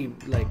pretty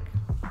like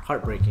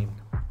heartbreaking.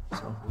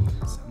 So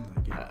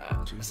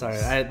sorry,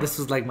 this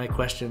was like my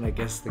question. I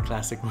guess the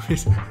classic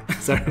movies.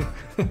 Sorry.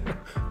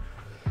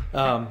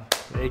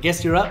 I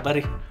guess you're up,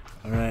 buddy.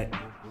 All right.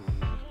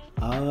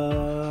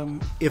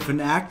 If an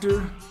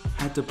actor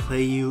had to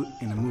play you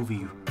in a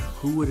movie,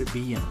 who would it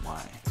be and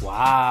why?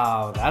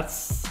 Wow,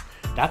 that's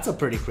a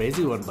pretty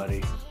crazy one,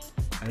 buddy.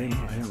 I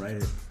didn't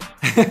write it.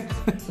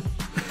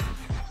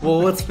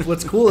 Well,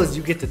 what's cool is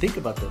you get to think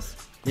about this.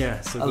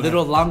 Yeah, so a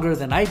little longer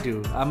than I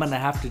do. I'm gonna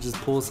have to just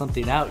pull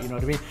something out. You know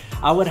what I mean?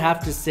 I would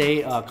have to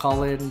say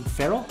Colin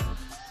Farrell,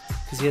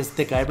 because he has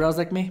thick eyebrows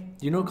like me.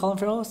 Do you know who Colin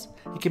Farrell is?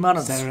 He came out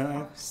on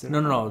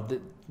No.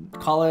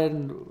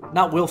 Colin,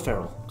 not Will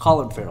Ferrell.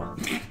 Colin Farrell.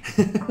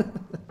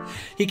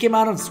 He came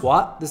out on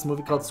SWAT, this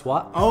movie called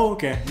SWAT. Oh,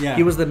 okay, yeah.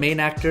 He was the main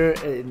actor.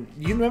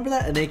 You remember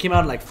that? And then he came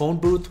out in like Phone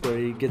Booth, where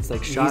he gets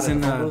like shot. He's in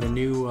the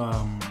new.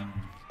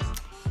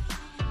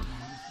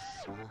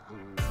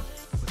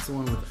 What's the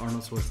one with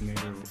Arnold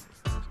Schwarzenegger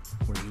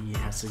where he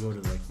has to go to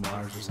like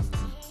Mars or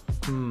something?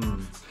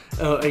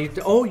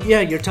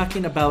 You're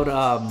talking about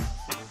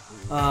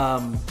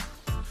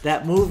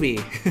that movie.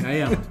 I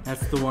am.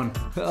 That's the one.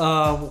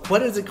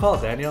 What is it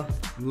called, Daniel?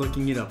 I'm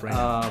looking it up right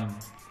now.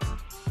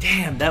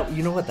 Damn, that,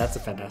 you know what? That's a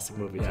fantastic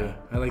movie too.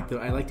 I like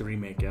the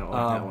remake. Yeah, I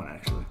like that one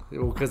actually.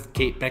 Well, because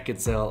Kate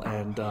Beckinsale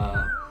and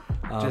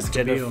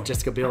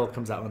Jessica Biel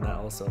comes out on that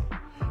also.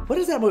 What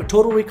is that movie?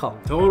 Total Recall.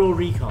 Total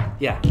Recall.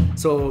 Yeah.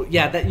 So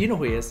yeah, that, you know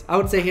who he is. I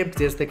would say him because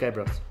he has thick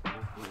eyebrows.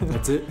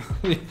 That's it.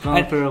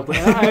 Colin Farrell.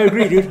 I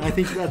agree, dude. I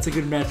think that's a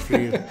good match for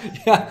you.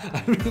 Yeah,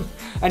 I mean,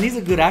 and he's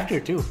a good actor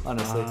too.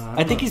 Honestly,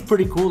 I think he's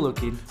pretty cool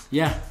looking.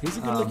 Yeah, he's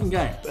a good-looking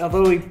guy.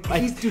 Although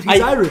he's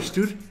Irish,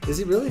 dude. Is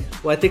he really?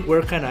 Well, I think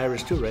we're kind of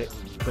Irish too, right?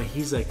 But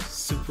he's like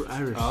super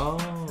Irish. Oh,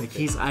 like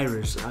he's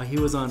Irish. He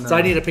was on. So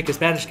I need to pick a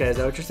Spanish guy. Is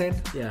that what you're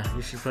saying? Yeah,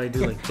 you should probably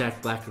do like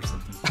Jack Black or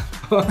something.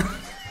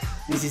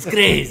 This is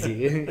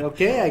crazy.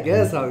 Okay, I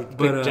guess I'll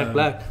pick Jack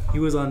Black. He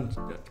was on.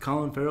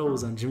 Colin Farrell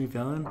was on Jimmy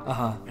Fallon.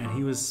 And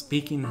he was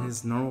speaking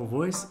his normal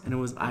voice, and it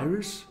was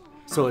Irish.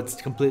 So it's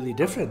completely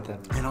different then.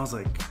 And I was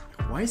like,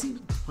 why is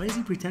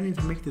he pretending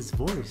to make this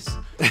voice?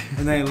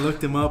 And I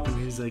looked him up,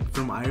 and he's like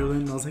from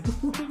Ireland. And I was like,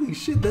 holy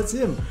shit, that's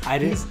him.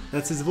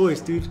 That's his voice,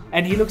 dude.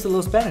 And he looks a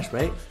little Spanish,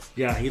 right?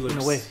 Yeah, he looks.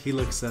 In a way. He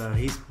looks.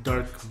 He's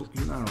dark. I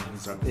don't know if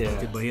he's dark,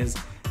 but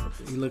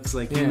he looks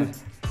like you.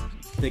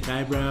 Thick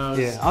eyebrows.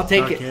 Yeah, I'll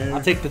take it. Hair.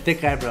 I'll take the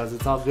thick eyebrows.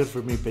 It's all good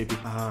for me, baby.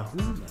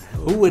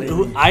 Who would?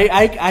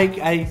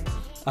 I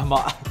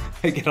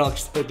get all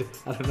excited.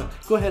 I don't know.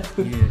 Go ahead.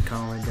 You need to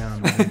calm it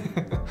down,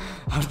 man.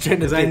 I'm trying to.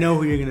 Because I know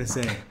who you're gonna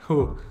say.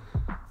 Who?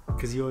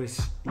 Because you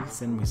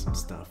send me some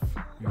stuff.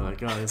 You're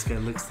like, oh, this guy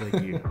looks like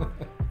you.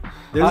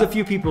 There's a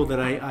few people that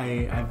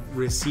I've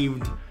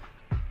received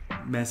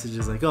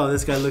messages like, oh,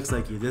 this guy looks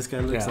like you. This guy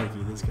looks like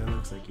you. This guy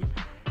looks like you.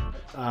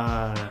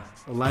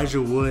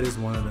 Elijah Wood is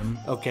one of them.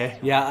 Okay.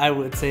 Yeah, I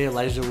would say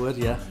Elijah Wood.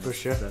 Yeah, for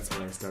sure. That's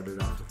why I started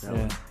off with that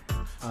one.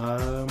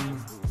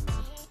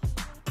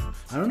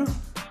 I don't know.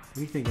 What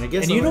do you think? I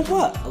guess. And you know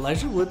what?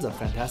 Elijah Wood's a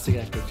fantastic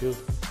actor too.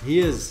 He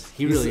is.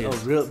 He really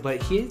is.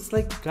 But he's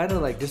like kind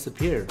of like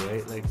disappeared,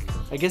 right? Like,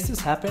 I guess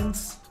this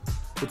happens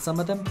with some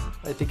of them.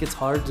 I think it's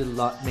hard to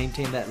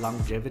maintain that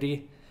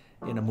longevity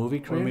in a movie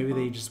career. Or maybe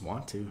they just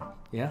want to.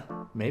 Yeah,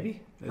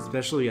 maybe.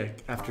 Especially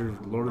like after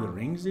Lord of the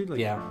Rings, dude. Like,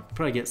 you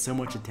probably get so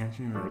much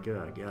attention. You're like,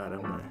 oh god, I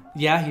want to.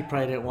 Yeah, he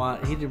probably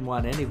didn't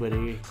want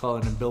anybody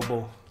calling him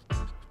Bilbo,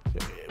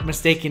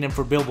 mistaking him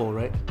for Bilbo,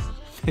 right?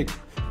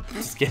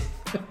 Just kidding.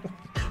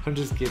 I'm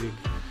just kidding.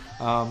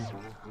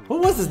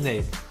 What was his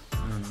name? I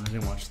don't know. I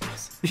didn't watch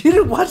this. You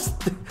didn't watch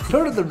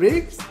Lord of the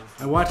Rings?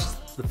 I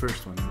watched the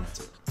first one, and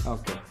that's it.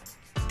 Okay.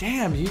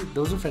 Damn,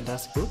 those are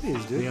fantastic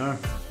movies, dude. They are.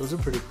 Those are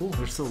pretty cool.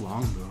 They're so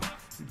long, though.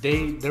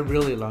 They're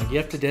really long. You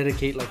have to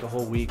dedicate like a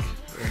whole week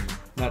and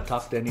not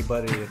talk to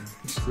anybody and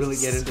just really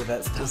get into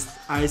that stuff. Just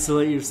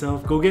isolate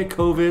yourself. Go get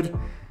COVID.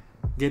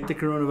 Get the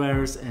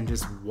coronavirus and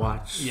just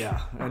watch.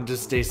 Yeah, and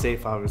just stay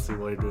safe, obviously,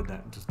 while you're doing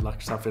that. Just lock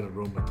yourself in a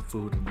room with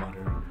food and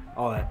water, and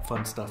all that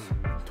fun stuff.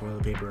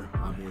 Toilet paper,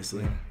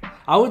 obviously. Yeah.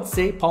 I would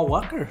say Paul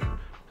Walker.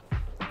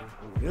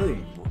 Really?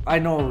 I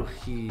know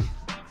he's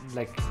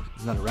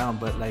not around,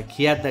 but like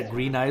he had that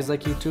green eyes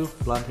like you too,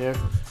 blonde hair.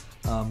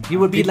 He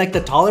would be like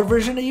the taller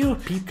version of you,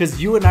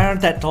 because you and I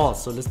aren't that tall.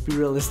 So let's be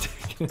realistic.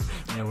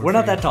 Yeah, we're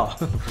not that tall.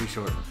 We're pretty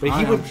short. But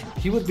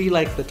he would be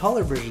like the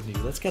taller version of you.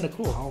 That's kind of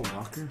cool. Paul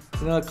Walker?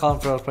 You know, Colin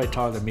Farrell's probably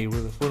taller than me.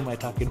 What am I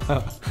talking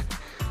about?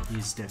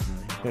 He's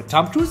definitely. Yeah,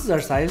 Tom Cruise is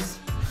our size.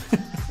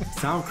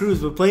 Tom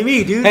Cruise would play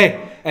me, dude.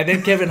 Hey, and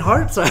then Kevin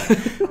Hart's.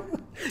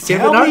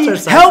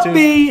 Help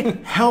me,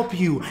 help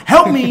you,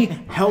 help me,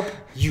 help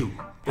you,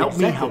 help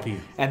me, help you.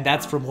 And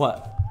that's from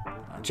what?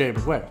 Jerry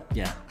Maguire.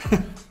 Yeah.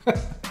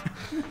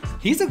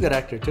 He's a good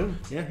actor too.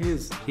 Yeah, he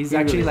is. He's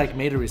actually like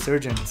made a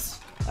resurgence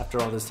after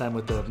all this time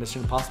with the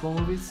Mission Impossible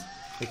movies.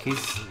 Like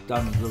he's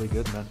done really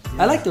good, man.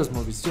 Yeah. I like those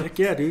movies too. Heck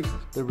yeah, dude.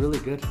 They're really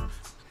good.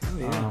 Oh,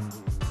 yeah.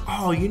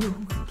 Oh, you know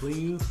who can play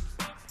you?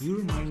 You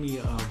remind me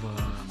of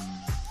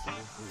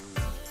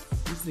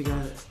who's the guy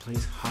that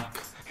plays Huck?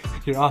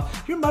 You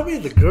remind me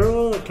of the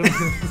girl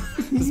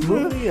this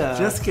movie.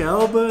 Jessica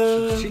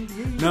Alba.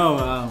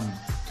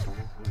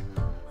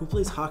 Who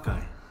plays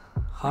Hawkeye?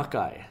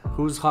 Hawkeye.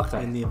 Who's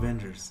Hawkeye? In the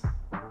Avengers.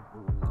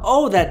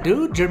 Oh, that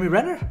dude, Jeremy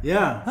Renner?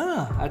 Yeah.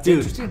 Huh, that's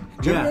interesting.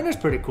 Jeremy Renner's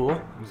pretty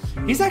cool.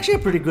 He's actually a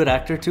pretty good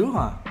actor too,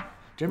 huh?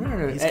 Jeremy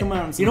Renner. He's come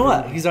out. You know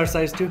what? He's our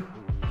size too.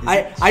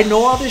 I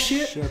know all this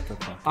shit. Shut the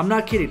fuck up. I'm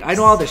not kidding. I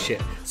know all this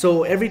shit.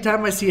 So every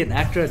time I see an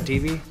actor on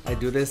TV, I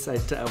do this.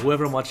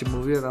 Whoever I'm watching a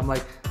movie with, I'm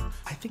like,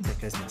 I think that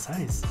guy's my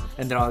size.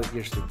 And they're all,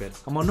 you're stupid.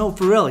 I'm like, no,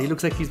 for real. He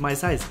looks like he's my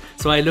size.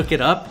 So I look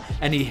it up,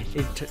 and he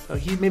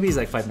maybe he's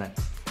like 5'9".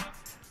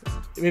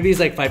 Maybe he's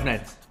like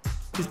 5'9".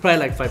 He's probably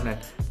like 5'9".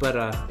 But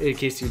in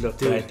case you look,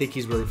 dude, I think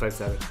he's really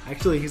 5'7".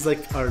 Actually, he's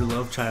like our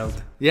love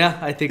child. Yeah,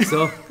 I think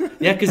so.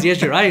 Yeah, because he has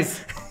your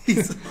eyes.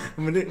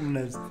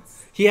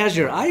 He has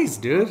your eyes,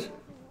 dude.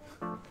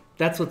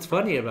 That's what's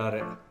funny about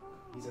it.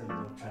 He's our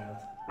love child.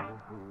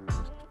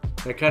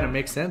 That kind of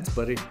makes sense,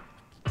 buddy.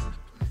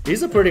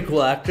 He's a pretty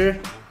cool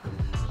actor.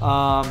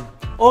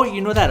 Oh,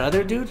 you know that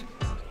other dude?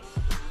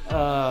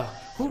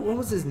 What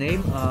was his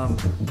name?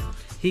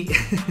 He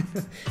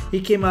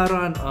he came out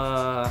on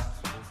I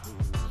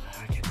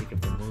can't think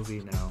of the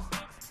movie now.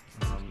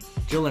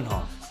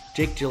 Gyllenhaal.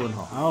 Jake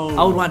Gyllenhaal. Oh.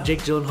 I would want Jake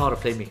Gyllenhaal to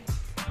play me.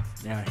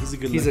 Yeah, he's a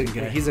good looking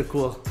guy. He's a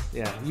cool.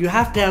 Yeah, you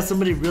have to have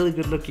somebody really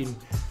good looking.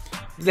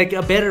 Like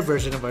a better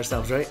version of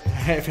ourselves, right?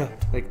 I feel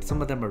like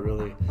some of them are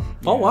really.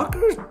 Paul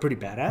Walker is pretty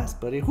badass,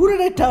 buddy. Who did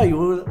I tell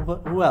you?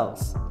 Who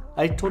else?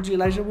 I told you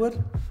Elijah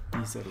Wood?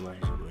 You said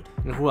Elijah Wood.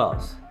 And who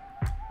else?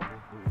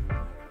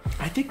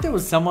 I think there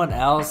was someone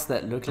else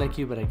that looked like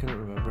you, but I couldn't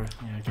remember.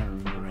 Yeah, I can't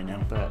remember right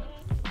now. But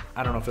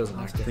I don't know if it was an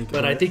actor.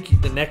 But I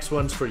think the next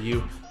one's for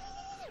you.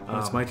 Oh,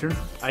 it's my turn?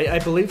 I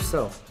believe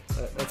so.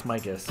 That's my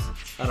guess.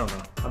 I don't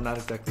know. I'm not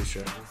exactly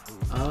sure.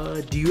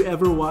 Do you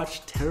ever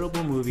watch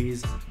terrible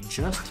movies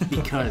just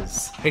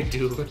because? I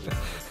do.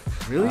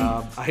 Really?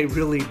 I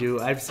really do.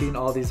 I've seen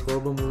all these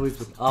horrible movies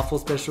with awful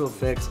special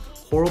effects,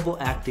 horrible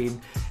acting,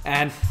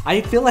 and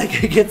I feel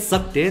like I get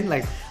sucked in.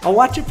 Like, I'll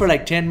watch it for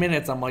like 10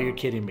 minutes. I'm like, you're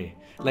kidding me.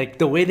 Like,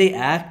 the way they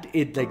act,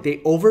 like they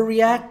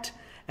overreact.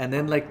 And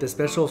then like the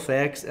special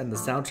effects and the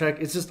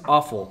soundtrack, it's just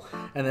awful.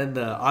 And then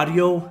the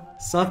audio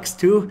sucks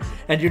too.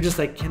 And you're just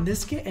like, can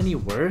this get any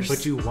worse?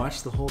 But you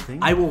watch the whole thing?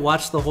 I will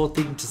watch the whole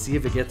thing to see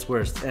if it gets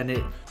worse. And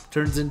it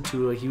turns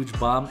into a huge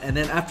bomb. And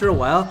then after a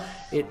while,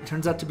 it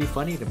turns out to be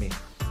funny to me.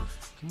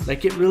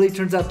 Like, it really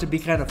turns out to be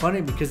kind of funny,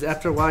 because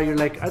after a while you're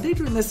like, are they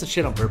doing this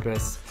shit on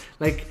purpose?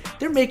 Like,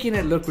 they're making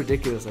it look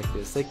ridiculous like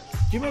this. Like, do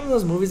you remember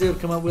those movies they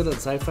would come up with on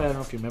sci-fi? I don't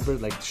know if you remember,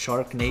 like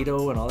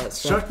Sharknado and all that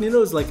stuff.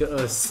 Sharknado is like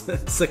a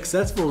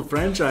successful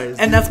franchise.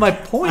 And that's my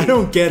point. I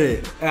don't get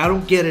it. I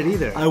don't get it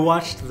either. I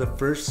watched the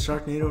first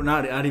Sharknado.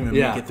 I didn't even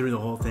make it through the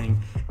whole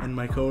thing. And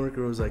my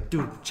coworker was like,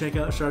 dude, check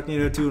out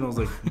Sharknado 2. And I was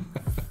like,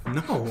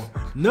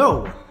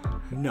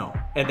 no.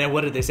 And then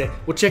what did they say?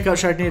 Well, check out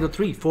Sharknado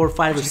 3, 4,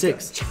 5, or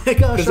 6.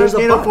 Check out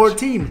Sharknado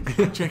 14.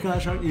 Check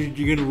out Sharknado.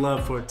 You're going to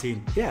love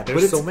 14. Yeah,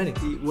 there's so many.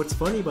 What's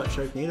funny about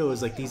Sharknado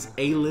is like these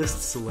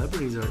A-list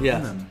celebrities are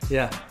in them.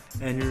 Yeah.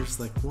 And you're just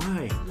like,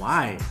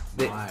 why?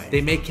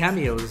 They make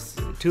cameos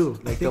too.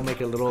 Like, they'll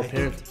make a little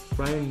appearance.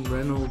 Ryan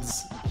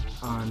Reynolds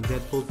on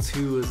Deadpool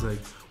 2 is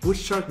like, which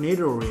Sharknado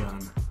are we on?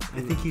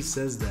 I think he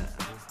says that.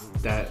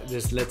 That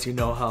just lets you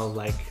know how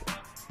like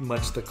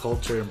much the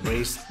culture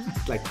embraced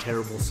like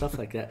terrible stuff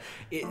like that.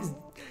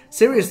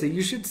 Seriously,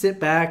 you should sit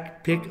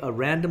back, pick a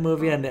random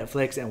movie on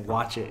Netflix and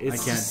watch it.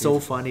 It's so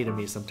funny to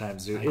me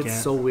sometimes, dude.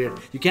 It's so weird.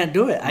 You can't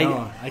do it.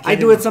 I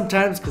do it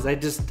sometimes because I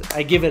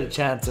give it a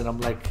chance and I'm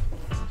like,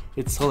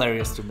 it's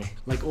hilarious to me.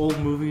 Like old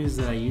movies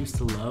that I used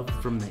to love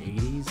from the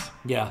 80s.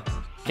 Yeah.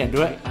 Can't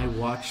do it. I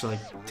watch like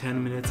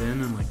 10 minutes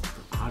in and like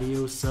the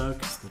audio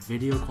sucks, the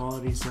video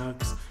quality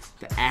sucks,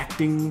 the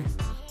acting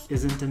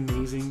isn't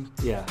amazing.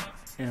 Yeah.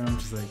 And I'm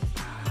just like,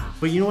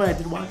 But you know what I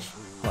did watch?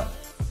 What?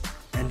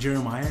 And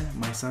Jeremiah,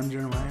 my son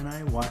Jeremiah and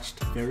I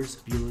watched Ferris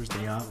Bueller's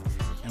Day Off,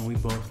 and we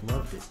both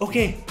loved it.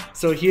 Okay,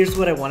 so here's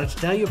what I wanted to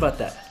tell you about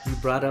that. You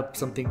brought up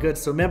something good.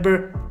 So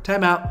remember,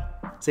 time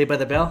out, Saved by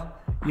the Bell.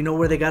 You know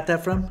where they got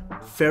that from?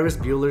 Ferris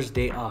Bueller's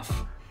Day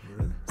Off.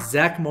 Really?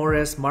 Zach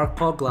Morris, Mark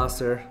Paul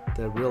Glosser,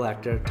 the real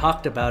actor,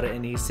 talked about it,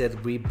 and he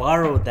said we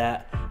borrowed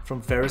that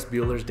from Ferris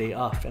Bueller's Day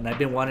Off, and I've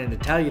been wanting to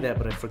tell you that,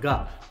 but I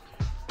forgot.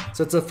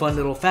 So it's a fun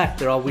little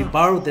fact. We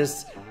borrowed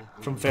this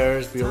from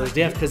Ferris Bueller's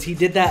Day Off because he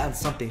did that on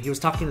something. He was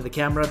talking to the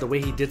camera the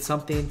way he did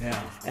something.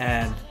 Yeah.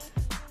 And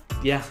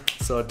yeah,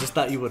 so I just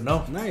thought you would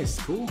know. Nice,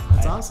 cool.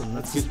 That's awesome.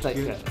 That's just like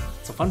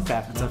it's a fun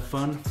fact. It's a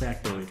fun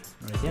factoid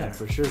right yeah, there.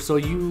 for sure. So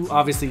you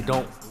obviously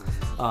don't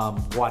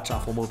watch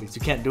awful movies.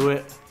 You can't do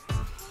it.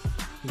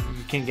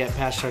 You can't get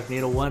past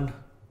Sharknado 1.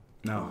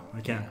 No, I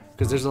can't.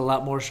 Because there's a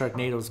lot more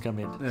Sharknadoes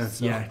coming.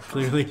 So yeah,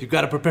 clearly. You've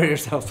got to prepare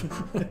yourself.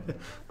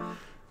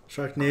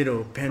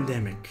 Sharknado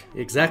pandemic.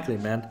 Exactly,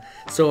 man.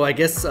 So I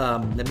guess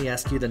let me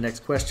ask you the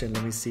next question.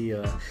 Let me see.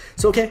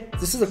 So okay,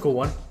 this is a cool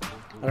one.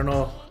 I don't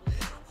know.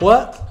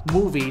 What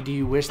movie do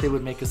you wish they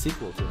would make a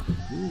sequel to?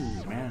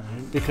 Ooh, man.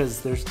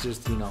 Because there's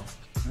just, I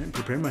didn't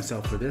prepare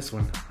myself for this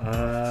one.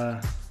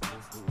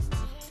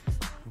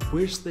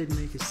 Wish they'd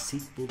make a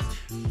sequel to...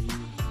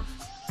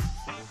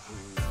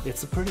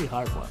 It's a pretty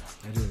hard one.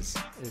 It is.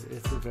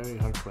 It's a very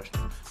hard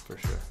question, for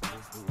sure.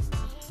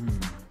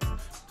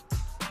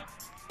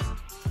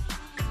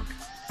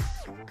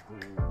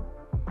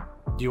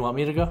 Do you want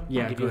me to go?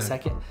 Yeah, I'll give you a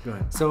second. Go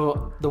ahead.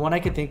 So the one I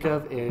could think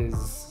of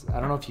is,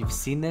 I don't know if you've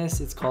seen this.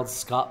 It's called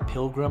Scott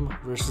Pilgrim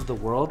versus the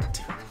World.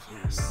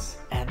 Yes.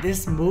 And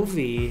this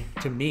movie,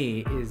 to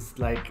me, is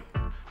like,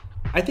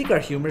 I think our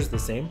humor is the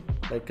same.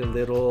 Like a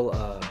little,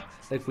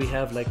 like we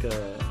have like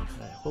a,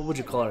 what would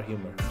you call our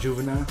humor?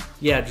 Juvenile?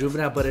 Yeah,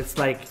 juvenile, but it's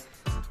like,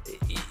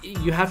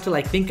 you have to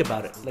like think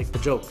about it, like the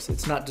jokes.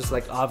 It's not just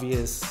like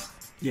obvious.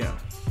 Yeah.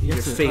 You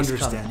have to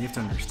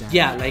understand.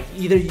 Yeah, like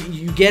either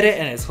you get it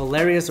and it's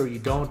hilarious or you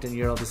don't and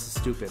you're, oh, this is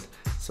stupid.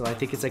 So I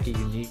think it's like a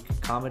unique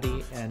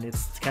comedy and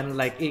it's kind of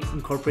like, it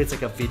incorporates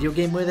like a video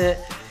game with it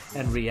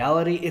and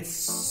reality. It's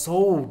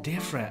so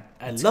different.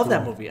 I love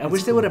that movie. I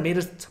wish they would have made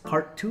a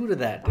part 2 to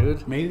that,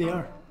 dude. Maybe they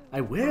are.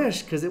 I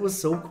wish, because it was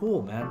so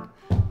cool, man.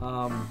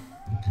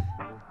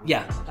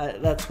 Yeah,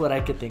 that's what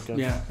I could think of.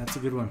 Yeah, that's a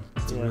good one.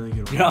 That's a really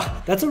good one.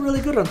 Yeah, that's a really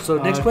good one. So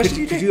next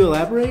question. Could you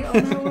elaborate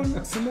on that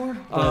one some more?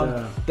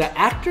 The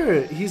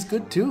actor, he's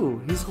good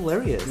too. He's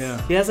hilarious.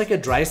 Yeah. He has like a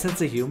dry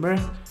sense of humor.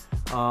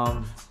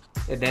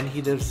 And then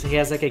he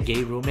has like a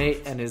gay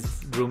roommate, and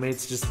his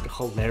roommate's just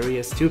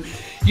hilarious too.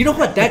 You know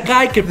what? That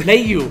guy could play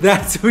you.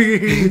 That's who you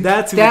could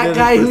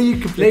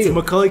play. It's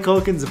Macaulay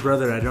Culkin's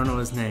brother. I don't know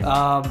his name.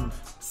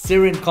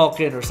 Siren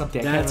Culkin or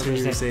something. That's what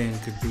you're saying.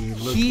 Could be.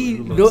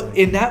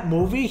 In that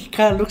movie, he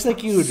kind of looks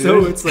like you, dude.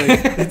 So it's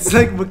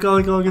like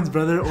Macaulay Culkin's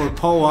brother or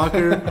Paul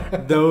Walker.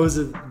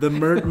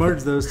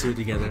 Merge those two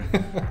together.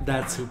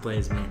 That's who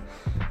plays me.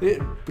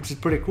 Which is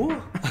pretty cool.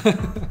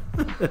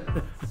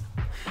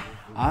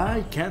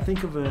 I can't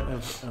think of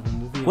a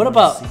movie. What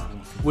about?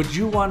 Would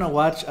you want to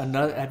watch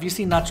another? Have you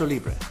seen Nacho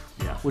Libre?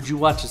 Yeah. Would you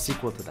watch a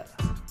sequel to that?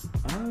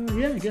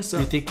 Yeah, I guess so.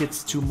 Do you think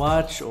it's too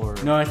much or?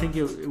 No, I think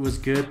it was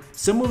good.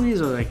 Some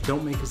movies are like,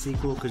 don't make a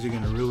sequel because you're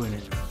gonna ruin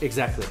it.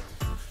 Exactly.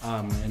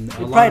 And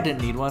you probably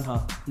didn't need one,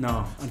 huh?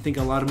 No, I think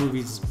a lot of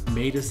movies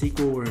made a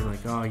sequel where like,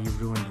 oh, you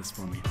ruined this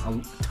for me.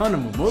 A ton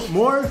of them,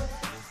 more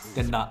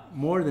than not.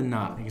 More than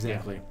not,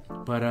 exactly. Yeah.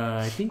 But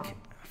I think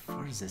as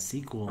far as a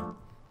sequel,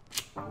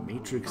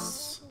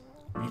 Matrix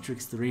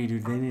 3,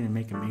 dude, they need to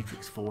make a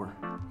Matrix 4.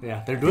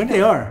 Yeah, they're doing it.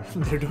 They are.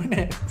 They're doing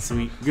it.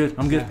 Sweet. Good.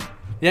 I'm good.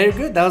 Yeah, you're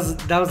good. That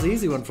was the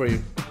easy one for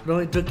you. It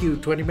only took you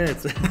 20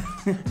 minutes.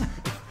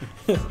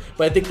 But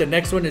I think the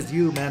next one is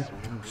you, man.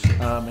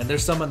 And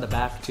there's some on the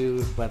back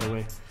too, by the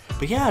way.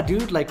 But yeah,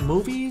 dude, like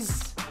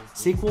movies,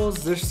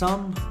 sequels, there's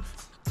some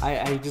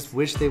I just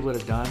wish they would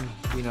have done,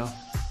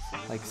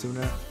 like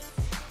sooner.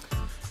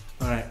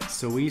 All right.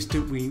 So we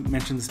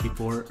mentioned this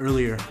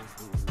earlier.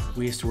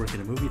 We used to work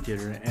in a movie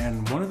theater,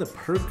 and one of the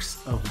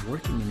perks of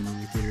working in a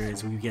movie theater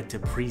is we get to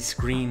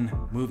pre-screen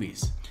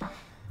movies.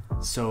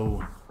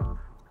 So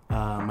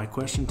my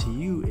question to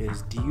you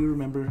is, do you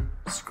remember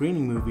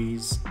screening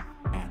movies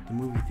at the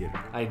movie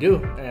theater? I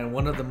do, and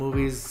one of the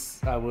movies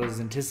I was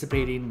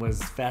anticipating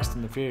was Fast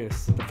and the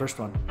Furious, the first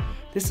one.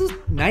 This was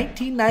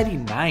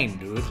 1999,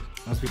 dude.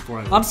 That was before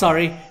I'm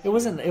sorry, it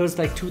wasn't. It was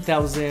like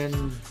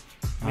 2000.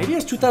 Maybe it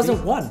was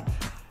 2001. I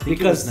think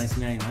because it was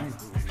 1999,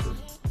 actually.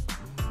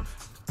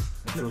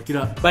 Let's look it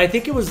up. But I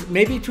think it was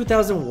maybe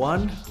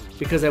 2001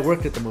 because I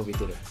worked at the movie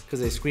theater because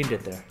they screened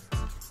it there.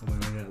 Oh my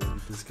God, look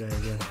at this guy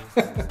again.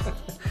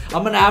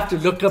 I'm gonna have to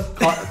look up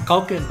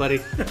Culkin, buddy.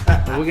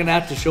 We're gonna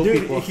have to show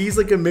people. He's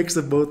like a mix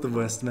of both of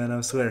us, man.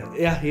 I swear.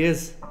 Yeah, he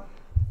is.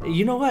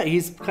 You know what?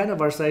 He's kind of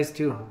our size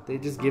too. They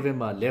just give him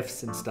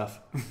lifts and stuff.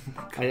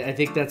 I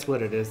think that's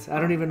what it is. I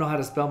don't even know how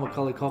to spell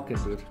Macaulay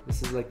Culkin, dude.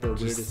 This is like the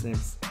weirdest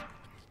names.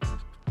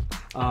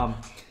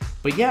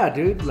 But yeah,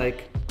 dude,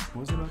 like.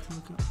 What was it about to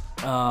look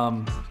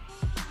up?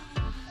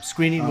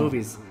 Screening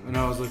movies. And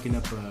I was looking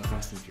up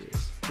Fast and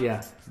Furious.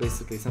 Yeah,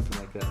 basically something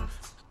like that.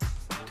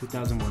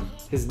 2001.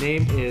 His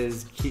name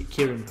is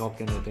Kieran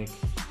Culkin, I think.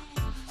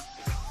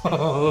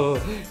 Oh,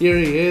 here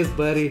he is,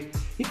 buddy.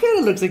 He kind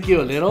of looks like you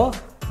a little.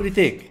 What do you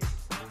think?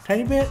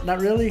 Tiny bit? Not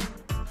really?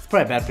 It's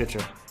probably a bad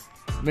picture.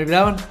 Maybe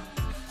that one?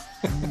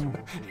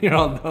 You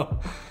all know.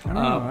 I don't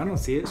know. I don't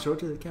see it. Show it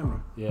to the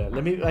camera. Yeah,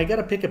 I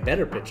gotta pick a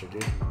better picture,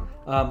 dude.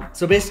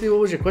 So basically, what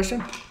was your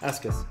question?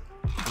 Ask us.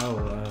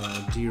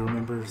 Do you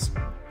remember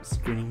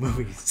screening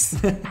movies?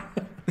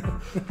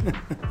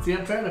 See,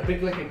 I'm trying to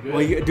pick like a good...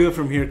 Well, you do it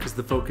from here because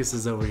the focus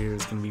is over here.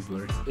 It's going to be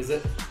blurred. Is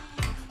it?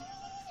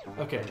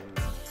 Okay.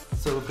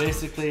 So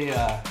basically,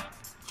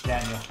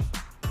 Daniel.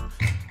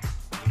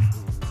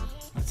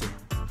 That's it.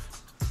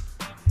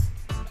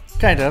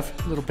 Kind of.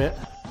 A little bit.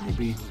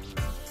 Maybe.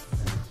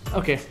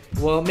 Okay.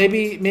 Well,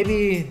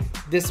 maybe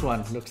this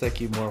one looks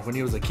like you more when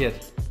he was a kid.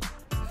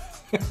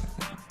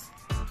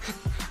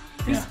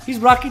 He's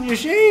rocking your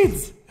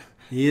shades.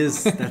 He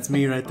is. That's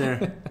me right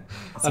there.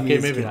 Okay,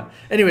 maybe not.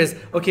 Anyways,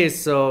 okay,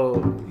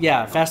 so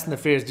yeah, Fast and the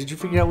Furious. Did you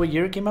figure out what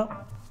year it came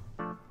out?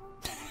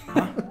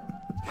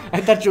 I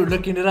thought you were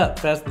looking it up.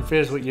 Fast and the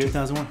Furious, what year?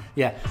 2001.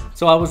 Yeah.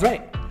 So I was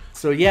right.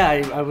 So yeah,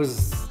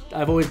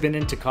 I've always been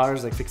into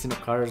cars, like fixing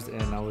up cars,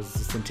 and I was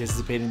just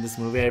anticipating this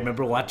movie. I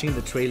remember watching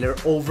the trailer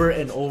over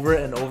and over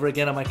and over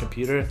again on my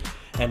computer,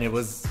 and it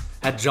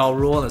had Ja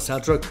Rule on the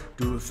soundtrack.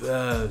 Do it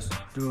fast,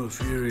 do it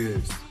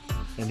furious.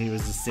 And he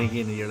was just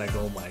singing, and you're like,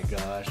 oh my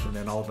gosh. And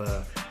then all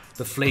the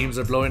flames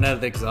are blowing out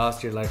of the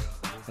exhaust. You're like,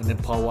 and then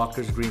Paul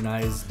Walker's green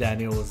eyes.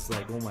 Daniel was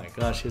like, oh my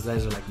gosh, his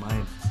eyes are like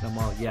mine. And I'm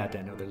all, yeah,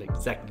 Daniel, they're like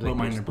exactly like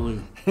mine are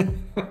blue.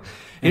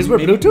 His were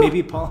blue too?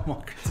 Maybe Paul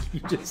Walker. You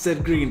just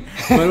said green.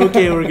 But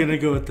okay, we're going to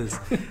go with this.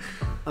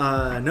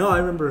 No, I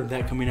remember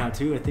that coming out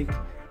too. I think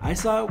I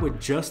saw it with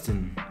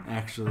Justin,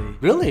 actually.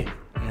 Really?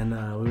 And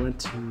we went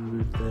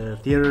to the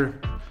theater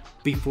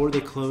before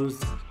they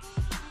closed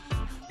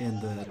in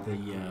the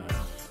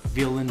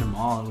Violinda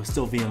Mall. It was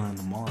still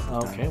Violinda Mall at the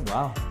time. Okay,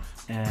 wow.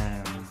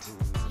 And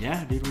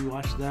yeah, dude, we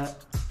watched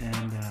that,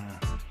 and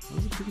it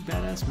was a pretty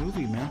badass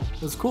movie, man.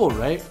 It was cool,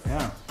 right?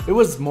 Yeah. It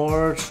was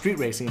more street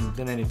racing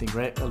than anything,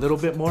 right? A little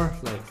bit more.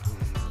 Like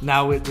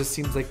now, it just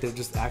seems like they're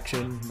just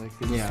action. Like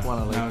they just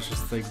want to like. Now it's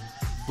just like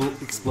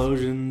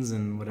explosions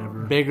and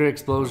whatever. Bigger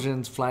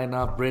explosions, flying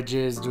off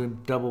bridges, doing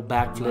double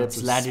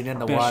backflips, landing in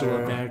the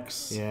water.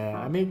 Effects. Yeah,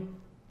 I mean.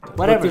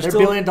 Whatever, they're $1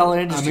 billion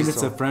industry. I mean,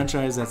 it's a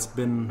franchise that's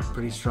been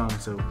pretty strong,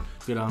 so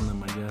good on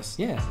them, I guess.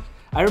 Yeah.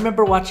 I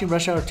remember watching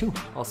Rush Hour 2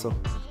 also.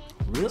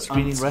 Really?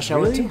 Screening Rush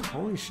Hour 2.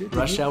 Holy shit.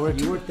 Rush Hour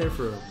 2. You worked there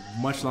for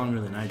much longer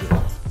than I did.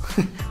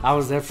 I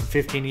was there for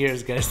 15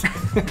 years, guys.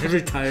 I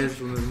retired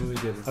from the movie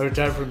theater. I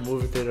retired from the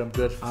movie theater. I'm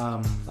good.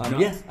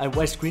 Yeah,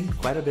 I screened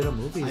quite a bit of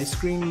movies. I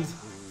screened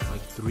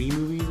like 3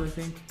 movies, I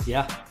think.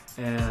 Yeah.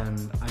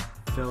 And I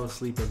fell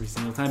asleep every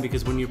single time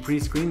because when you're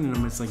pre-screening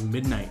them, it's like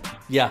midnight.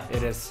 Yeah,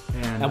 it is.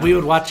 And we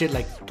would watch it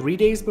like 3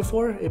 days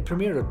before it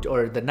premiered,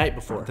 or the night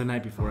before. The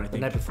night before, I think. The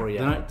night before,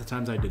 yeah. The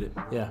times I did it.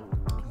 Yeah.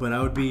 But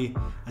I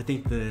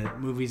think the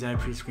movies I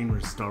pre-screened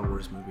were Star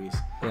Wars movies.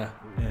 Yeah.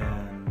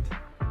 And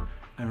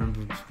I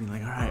remember just being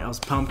like, all right, I was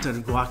pumped.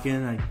 I'd walk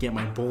in, I'd get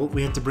my bowl.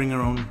 We had to bring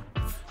our own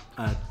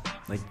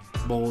like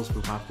bowls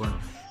for popcorn.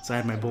 So I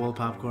had my bowl of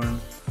popcorn,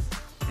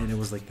 and it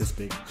was like this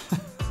big.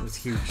 It was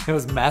huge. It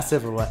was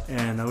massive or what?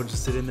 And I would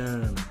just sit in there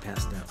and I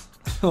passed out.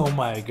 Oh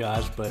my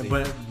gosh, buddy.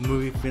 But the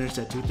movie finished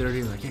at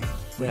 2:30. Like, hey,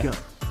 wake up.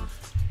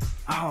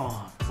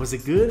 Oh, was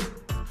it good?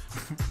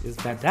 It was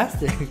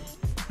fantastic.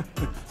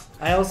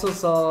 I also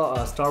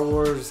saw Star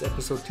Wars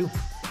Episode 2.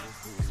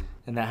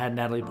 And that had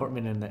Natalie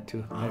Portman in that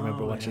too. I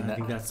remember watching that. I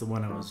think that's the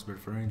one I was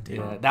referring to.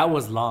 Yeah, that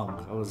was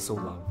long. It was so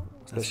long.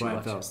 That's why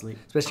I fell asleep.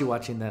 Especially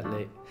watching that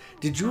late.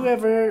 Did you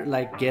ever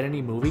like get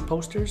any movie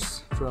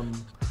posters from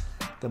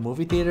the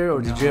movie theater,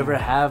 or did you ever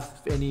have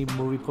any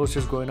movie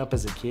posters growing up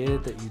as a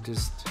kid that you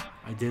just...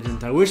 I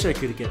didn't. I wish I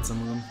could get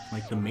some of them,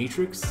 like The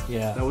Matrix.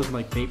 Yeah. That was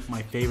like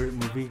my favorite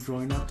movie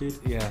growing up, dude.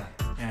 Yeah.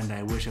 And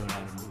I wish I would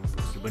have had a movie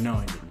poster, but no,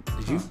 I didn't.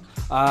 Did you?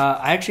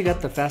 I actually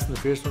got the Fast and the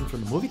Furious one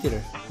from the movie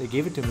theater. They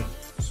gave it to me.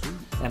 Sweet.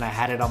 And I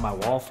had it on my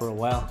wall for a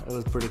while. It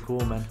was pretty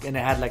cool, man. And it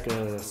had like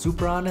a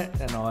Supra on it,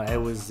 and I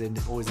was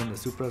always in the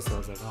Supra, so I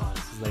was like, oh,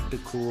 this is like the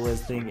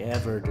coolest thing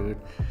ever, dude.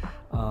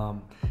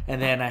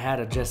 And then I had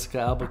a Jessica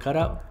Alba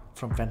cutout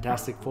from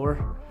Fantastic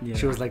Four. Yeah.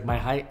 She was like my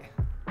height.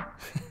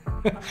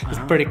 It's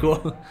pretty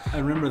cool. I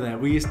remember that.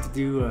 We used to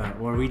do,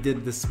 or we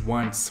did this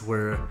once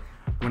where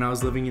when I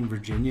was living in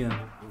Virginia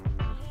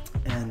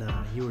and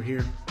you were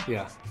here.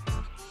 Yeah.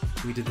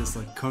 We did this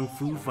like kung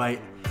fu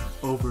fight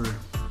over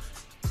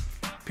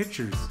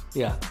pictures.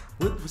 Yeah.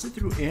 Was it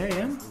through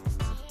AIM?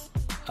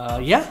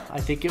 Yeah, I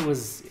think it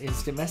was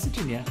instant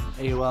messaging. Yeah,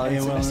 AOL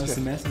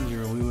Instant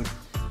Messenger.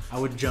 I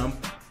would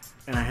jump,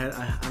 and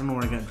I don't know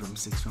where I got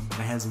drumsticks from, but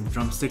I had some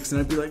drumsticks, and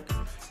I'd be like,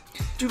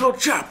 "Dude, go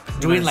chop!"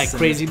 Doing like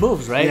crazy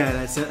moves, right? Yeah,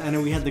 and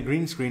then we had the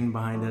green screen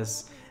behind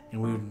us,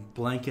 and we would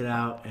blank it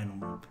out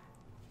and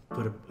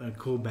put a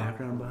cool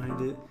background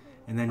behind it.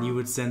 And then you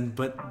would send,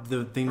 but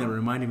the thing that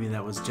reminded me of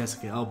that was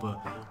Jessica Alba.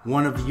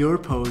 One of your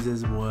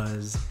poses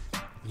was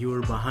you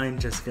were behind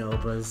Jessica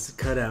Alba's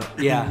cutout.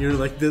 Yeah. You're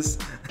like this.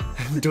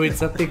 Doing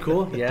something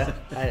cool. Yeah.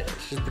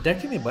 She's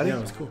protecting me, buddy. Yeah,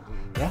 it was cool.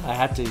 Yeah, I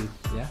had to.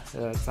 Yeah,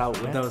 that's how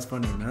it went. That was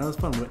funny, man. That was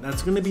fun.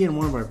 That's going to be in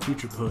one of our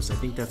future posts. I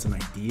think that's an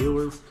idea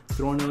we're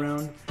throwing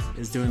around,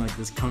 is doing like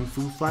this kung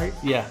fu fight.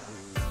 Yeah.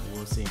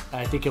 we'll see.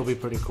 I think it'll be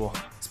pretty cool.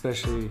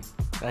 Especially,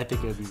 I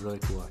think it'll be really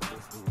cool.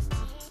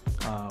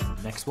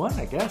 Next one,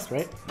 I guess,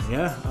 right?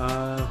 Yeah.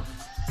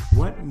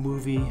 What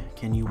movie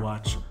can you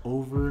watch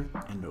over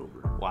and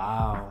over?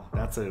 Wow,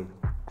 that's a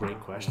great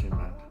question,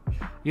 man.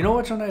 You know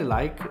which one I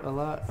like a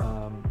lot?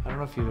 I don't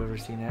know if you've ever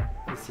seen it.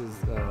 This is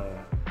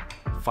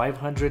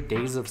 500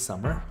 Days of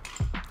Summer.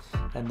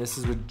 And this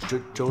is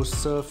with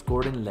Joseph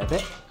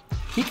Gordon-Levitt.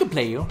 He can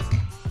play you.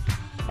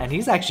 And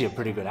he's actually a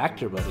pretty good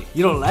actor, buddy.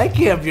 You don't like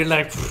him, you're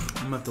like...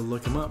 I'm going to have to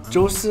look him up. Man.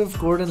 Joseph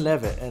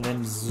Gordon-Levitt. And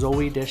then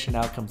Zoe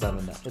Deschanel comes out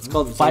in that. It's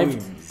called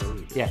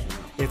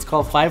It's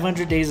called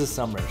 500 Days of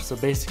Summer. So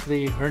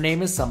basically, her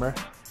name is Summer.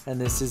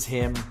 And this is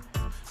him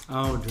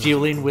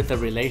dealing with a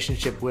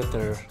relationship with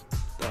her.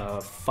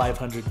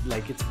 500,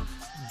 like it's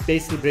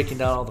basically breaking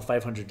down all the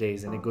 500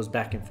 days, and it goes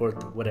back and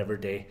forth whatever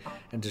day,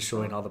 and just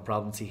showing all the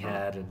problems he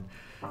had, and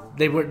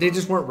they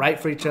just weren't right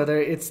for each other.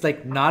 It's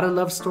like not a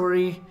love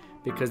story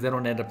because they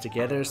don't end up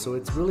together, so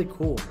it's really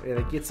cool.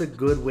 Like it's a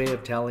good way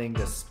of telling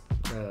this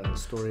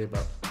story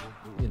about,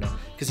 you know,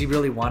 because he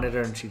really wanted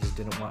her and she just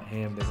didn't want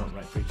him. They weren't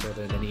right for each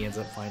other, and then he ends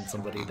up finding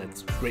somebody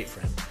that's great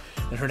for him,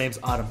 and her name's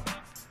Autumn.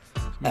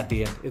 At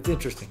the end, it's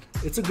interesting.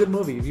 It's a good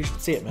movie. You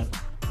should see it, man.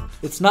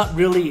 It's not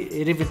really,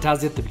 it even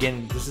tells you at the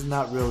beginning, this is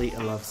not really a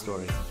love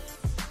story.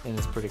 And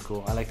it's pretty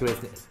cool. I like the way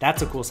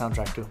that's a cool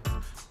soundtrack too.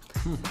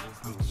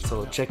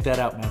 So check that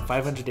out, man.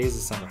 500 Days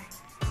of Summer.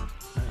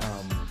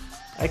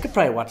 I could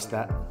probably watch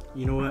that.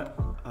 You know what?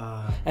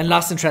 And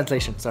Lost in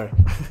Translation, sorry.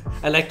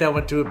 I like that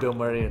one too, Bill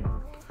Murray and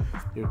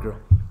your girl.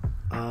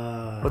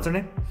 What's her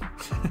name?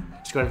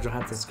 Scarlett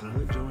Johansson.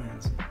 Scarlett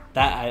Johansson.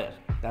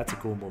 That's a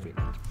cool movie,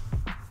 man.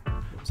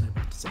 What was I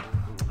about to say?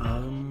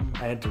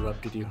 I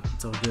interrupted you.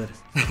 It's all good.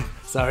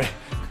 Sorry.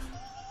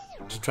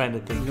 Just trying to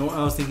think. You know,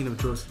 I was thinking of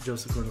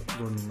Joseph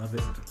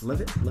Gordon-Levitt.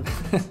 Levitt?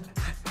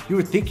 You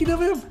were thinking of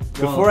him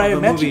before I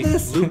mentioned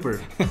this? Looper.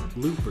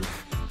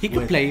 He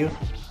can play you.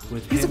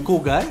 He's a cool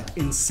guy.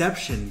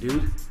 Inception,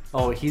 dude.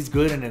 Oh, he's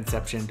good in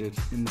Inception, dude.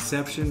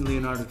 Inception,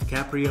 Leonardo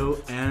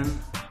DiCaprio, and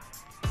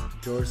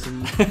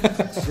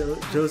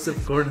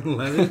Joseph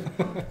Gordon-Levitt.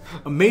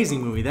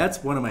 Amazing movie.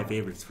 That's one of my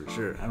favorites for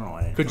sure. I don't know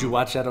why. Could you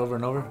watch that over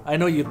and over? I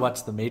know you'd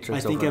watch The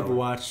Matrix. I think I've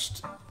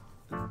watched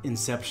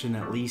Inception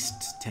at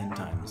least 10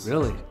 times.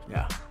 Really?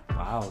 Yeah.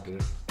 Wow,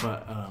 dude.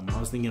 But I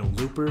was thinking of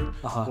Looper,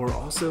 or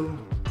also,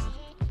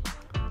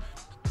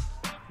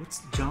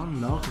 what's John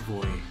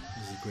Malkovich?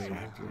 He's a great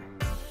actor.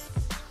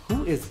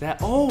 Who is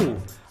that?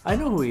 Oh, I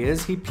know who he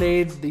is. He's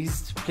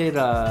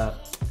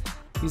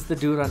the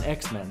dude on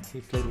X-Men. He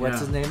played what's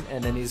his name,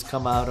 and then he's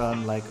come out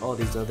on like all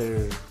these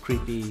other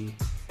creepy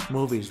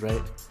movies,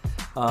 right?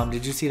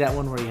 Did you see that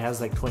one where he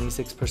has like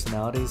 26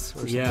 personalities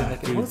or something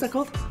like that? What was that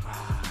called?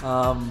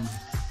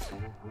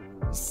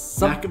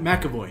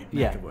 McAvoy.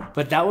 Yeah,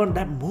 but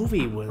that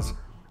movie was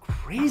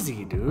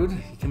crazy, dude.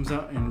 He comes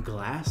out in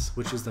Glass,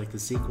 which is like the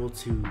sequel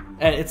to.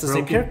 And it's the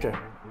same character.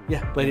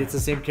 Yeah, but it's the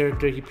same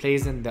character he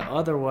plays in the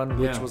other one,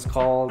 which was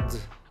called.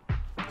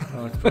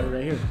 Oh, it's probably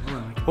right here.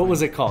 What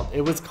was it called?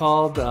 It was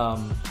called.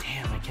 Damn,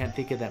 I can't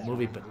think of that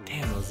movie, but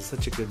damn, it was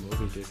such a good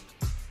movie, dude.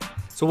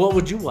 So, what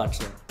would you watch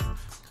then?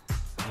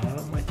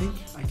 I think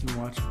I can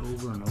watch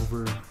over and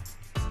over.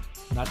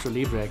 Nacho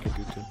Libre, I could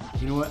do too.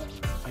 You know what?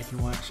 I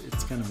can watch.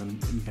 It's kind of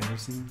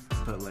embarrassing,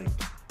 but like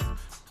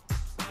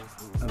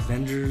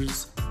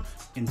Avengers,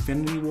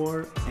 Infinity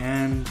War,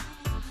 and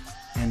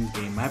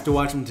Endgame. I have to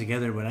watch them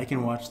together, but I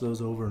can watch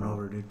those over and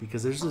over, dude,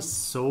 because there's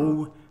just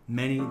so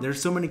many.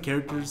 There's so many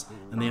characters,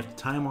 and they have to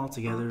tie them all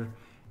together,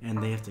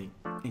 and they have to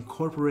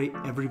incorporate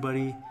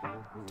everybody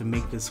to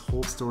make this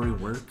whole story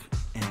work,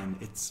 and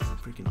it's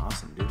freaking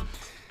awesome, dude.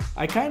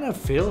 I kind of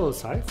feel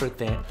sorry for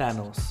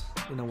Thanos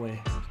in a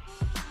way,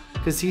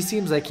 because he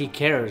seems like he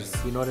cares.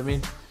 You know what I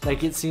mean?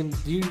 Like it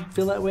seems. Do you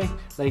feel that way?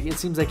 Like it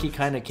seems like he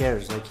kind of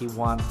cares. Like he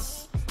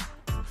wants.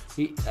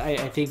 I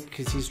think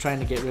because he's trying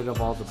to get rid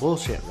of all the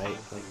bullshit, right?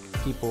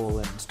 Like people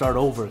and start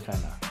over, kind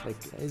of. Like,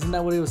 isn't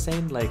that what he was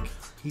saying? Like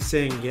he's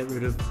saying get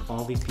rid of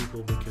all these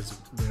people because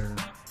they're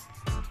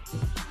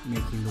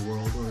making the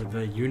world or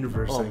the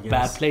universe, I guess,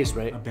 bad place,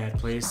 right? A bad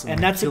place, and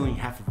that's killing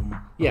half of them.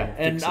 Yeah,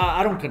 and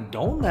I don't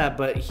condone that,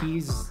 but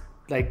he's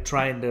like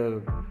trying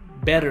to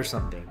better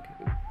something,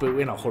 but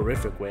in a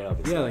horrific way,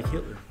 obviously. Yeah, like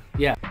Hitler.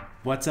 Yeah.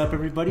 What's up,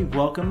 everybody?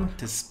 Welcome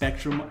to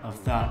Spectrum of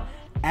Thought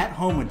at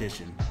Home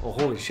Edition. Oh,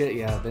 holy shit!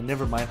 Yeah, then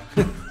never mind.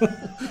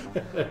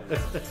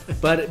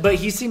 but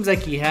he seems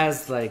like he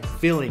has like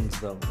feelings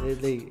though.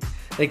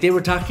 They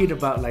were talking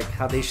about like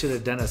how they should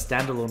have done a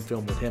standalone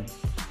film with him,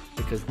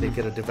 because they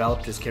could have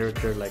developed his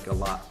character like a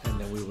lot, and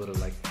then we would have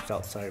like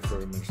felt sorry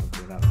for him or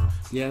something. I don't know.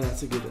 Yeah, that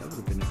would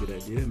have been a good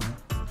idea, man.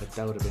 But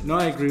that would have been. No,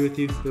 I agree with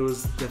you. There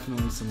was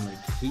definitely some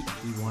like heat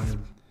he wanted.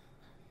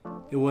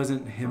 It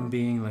wasn't him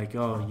being like,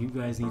 "Oh, you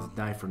guys need to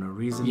die for no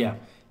reason." Yeah.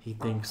 He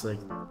thinks like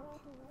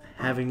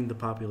having the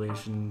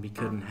population be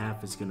cut in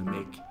half is gonna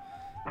make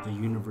the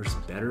universe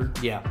better.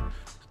 Yeah.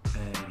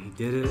 And he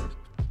did it,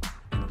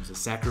 and it was a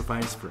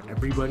sacrifice for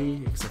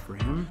everybody except for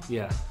him.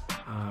 Yeah.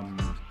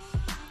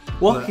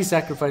 Well, he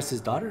sacrificed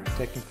his daughter,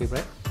 technically,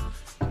 right?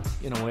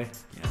 in a way.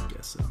 Yeah, I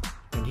guess so.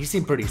 And he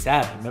seemed pretty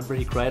sad. Remember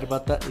he cried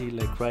about that? He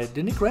like cried.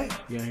 Didn't he cry?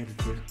 Yeah, I had a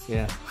tear.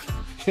 Yeah.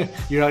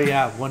 You know,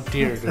 yeah, one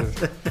tear, dude.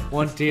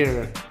 One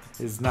tear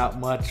is not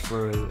much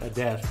for a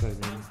death. I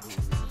mean,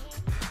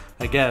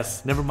 I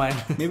guess. Never mind.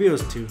 Maybe it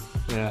was 2.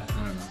 Yeah.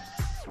 I don't know.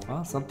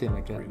 Well, something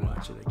like that.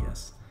 Rewatch it, I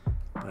guess.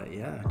 But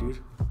yeah, dude.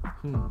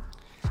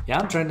 Yeah,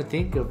 I'm trying to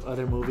think of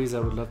other movies I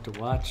would love to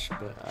watch,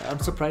 but I'm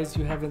surprised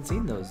you haven't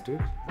seen those,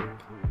 dude.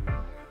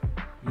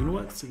 You know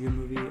what's a good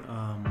movie?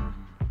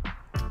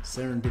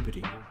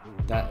 Serendipity.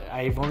 That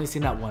I've only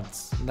seen that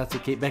once, and that's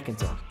with Kate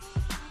Beckinsale.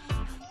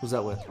 Who's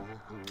that with?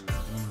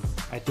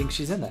 I think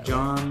she's in that.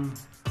 John.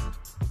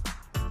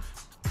 Right?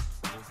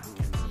 I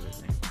can't remember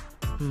his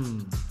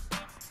name.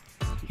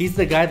 He's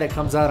the guy that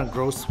comes out on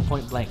Gross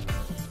Point Blank,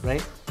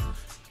 right?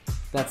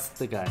 That's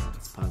the guy.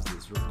 Let's pause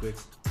this real quick.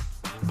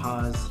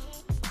 Pause.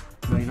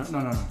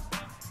 No.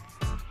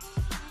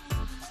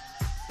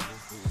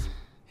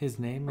 His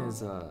name is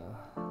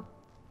John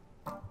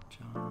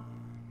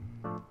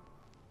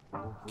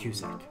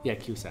Cusack. Yeah,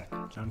 Cusack.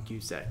 John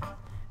Cusack.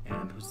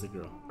 And who's the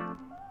girl?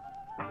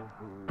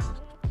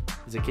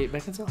 Is it Kate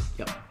Beckinsale?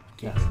 Yep.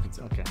 Kate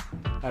Beckinsale. Okay.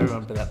 I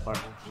remember that part.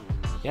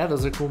 Yeah,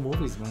 those are cool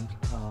movies, man.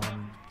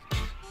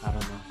 I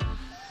don't know.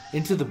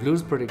 Into the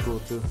Blue's pretty cool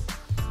too.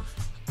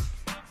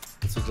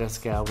 It's with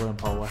Jessica Alba and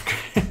Paul Walker.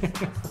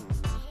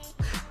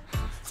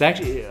 It's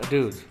actually,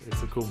 dude,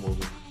 it's a cool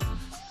movie.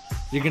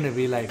 You're gonna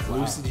be like, wow.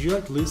 Lucy. Did you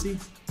like Lucy?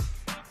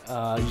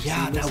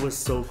 Yeah, that was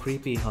so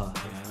creepy, huh?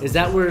 Yeah, is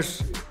that where?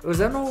 Was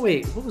that no?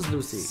 Wait, what was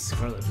Lucy?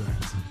 Scarlett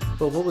Johansson.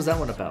 But what was that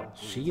one about?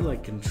 She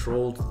like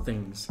controlled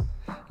things.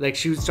 Like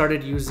she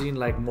started using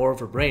like more of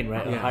her brain,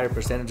 right? Yeah. A higher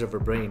percentage of her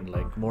brain,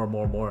 like more,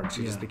 and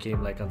she just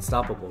became like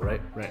unstoppable,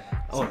 right? Right.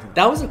 Oh,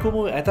 that was a cool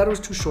movie. I thought it was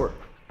too short.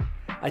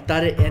 I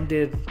thought it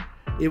ended.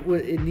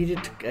 It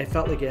needed to. I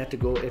felt like it had to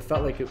go. It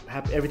felt like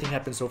everything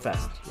happened so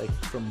fast. Like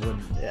from when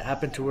it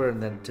happened to her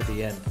and then to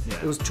the end. Yeah.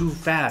 It was too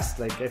fast.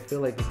 Like I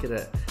feel like they could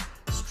have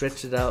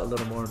stretched it out a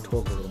little more and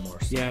told a little more.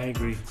 Yeah, I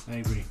agree.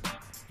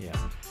 Yeah.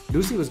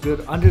 Lucy was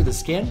good. Under the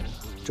Skin.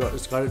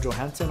 Scarlett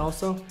Johansson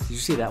also. Did you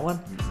see that one?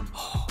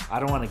 Oh, I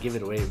don't want to give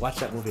it away. Watch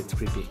that movie. It's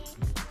creepy.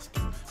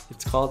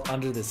 It's called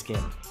Under the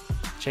Skin.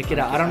 Check it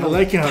out. I don't know. I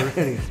like it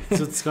already.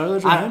 So it's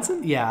Scarlett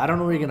Johansson? I don't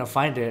know where you're going to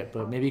find it,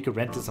 but maybe you could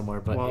rent it somewhere.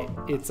 But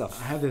it's a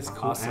I have this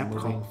cool awesome app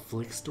movie. called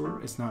Flick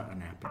Store. It's not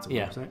an app. It's a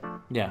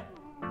website. Yeah.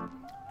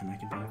 And I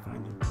can probably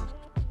find it.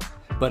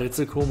 But it's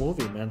a cool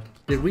movie, man.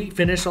 Did we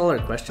finish all our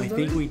questions? I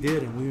think we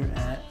did, and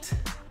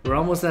we're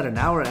almost at an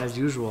hour as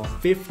usual.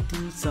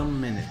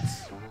 50-some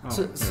minutes. Oh,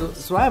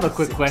 so I have a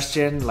quick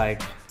question.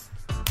 Like,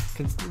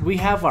 we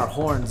have our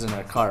horns in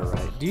our car,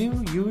 right? Do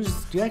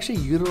you actually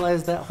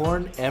utilize that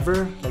horn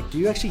ever? Like, do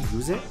you actually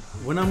use it?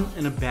 When I'm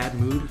in a bad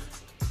mood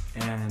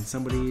and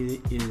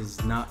somebody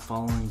is not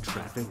following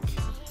traffic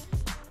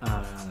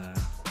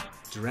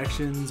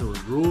directions or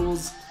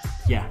rules,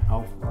 yeah,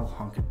 I'll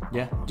honk it.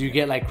 Yeah. Do you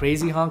get like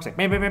crazy honks, like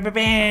bang, bang, bang,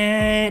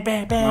 bang,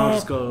 bang, bang? I'll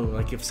just go,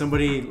 like, if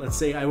somebody, let's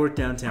say I work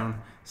downtown,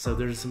 so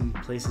there's some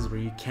places where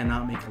you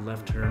cannot make a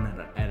left turn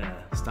at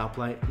a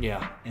stoplight.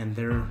 Yeah. And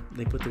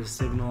they put their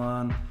signal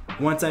on.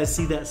 Once I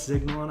see that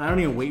signal on, I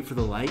don't even wait for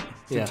the light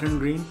to turn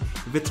green.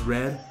 If it's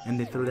red and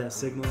they throw that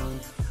signal on,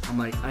 I'm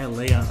like, I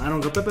lay on. I don't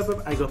go, bup, bup,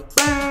 bup, I go,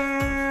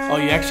 bang! Oh,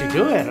 you actually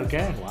do it?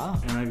 Okay, wow.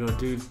 And I go,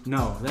 dude,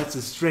 no, that's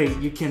a straight.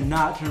 You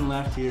cannot turn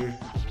left here.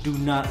 Do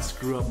not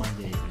screw up my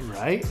day.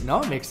 Right?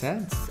 No, it makes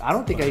sense. I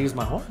don't think I use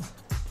my horn.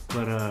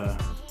 But,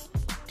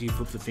 do you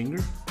flip the finger?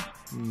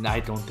 I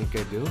don't think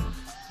I do.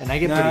 And I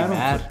get pretty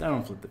mad. I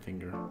don't flip the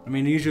finger. I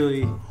mean,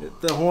 usually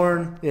the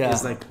horn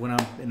is like when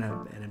I'm in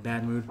a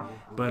bad mood.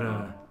 But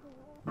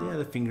yeah,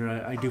 the finger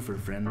I do for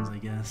friends, I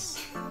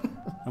guess.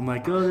 I'm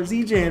like, oh, there's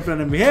EJ in front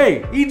of me.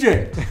 Hey,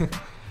 EJ!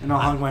 And I'll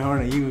honk my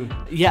horn at you.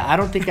 Yeah, I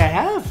don't think I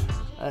have.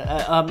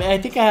 I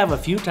think I have a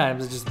few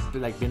times. It's just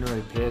like been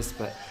really pissed.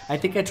 But I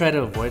think I try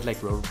to avoid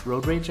like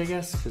road rage, I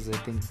guess, because I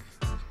think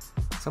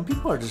some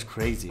people are just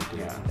crazy, dude.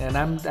 Yeah. And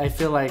I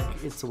feel like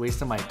it's a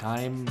waste of my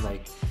time.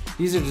 Like,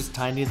 these are just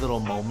tiny little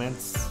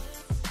moments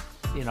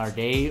in our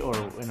day or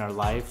in our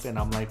life, and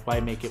I'm like, why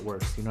make it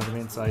worse? You know what I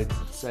mean? So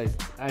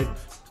I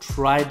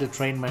tried to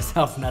train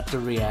myself not to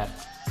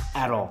react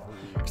at all,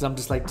 because I'm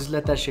just like, just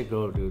let that shit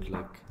go, dude.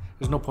 Like,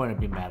 there's no point in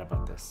being mad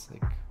about this.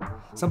 Like,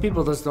 some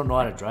people just don't know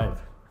how to drive.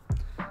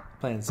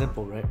 Plain and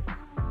simple, right?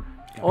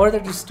 Yeah. Or they're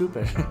just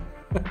stupid.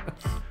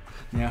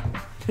 Yeah.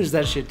 There's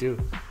that shit too.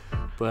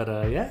 But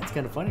yeah, it's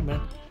kind of funny,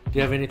 man. Do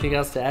you have anything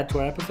else to add to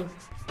our episode?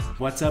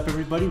 What's up,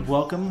 everybody?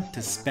 Welcome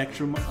to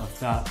Spectrum of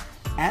Thought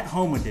at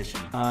Home Edition.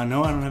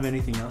 No, I don't have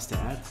anything else to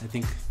add. I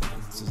think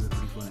this is a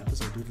pretty fun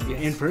episode, dude. Yeah.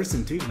 In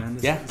person too, man.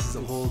 This is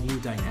a whole new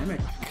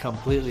dynamic.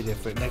 Completely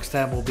different. Next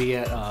time we'll be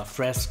at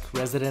Fresk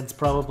residence,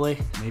 probably.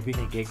 Maybe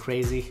they get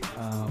crazy.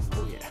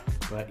 Oh yeah.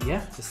 But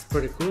yeah, this is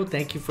pretty cool.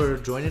 Thank you for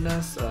joining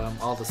us.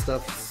 All the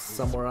stuff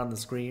somewhere on the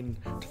screen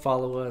to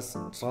follow us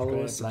and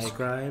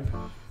subscribe.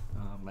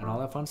 And all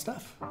that fun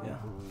stuff. Yeah,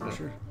 for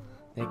sure.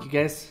 Thank you,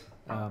 guys.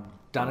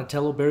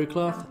 Donatello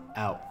Berrycloth,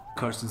 out.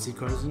 Carson C.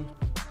 Carson,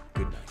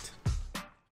 good night.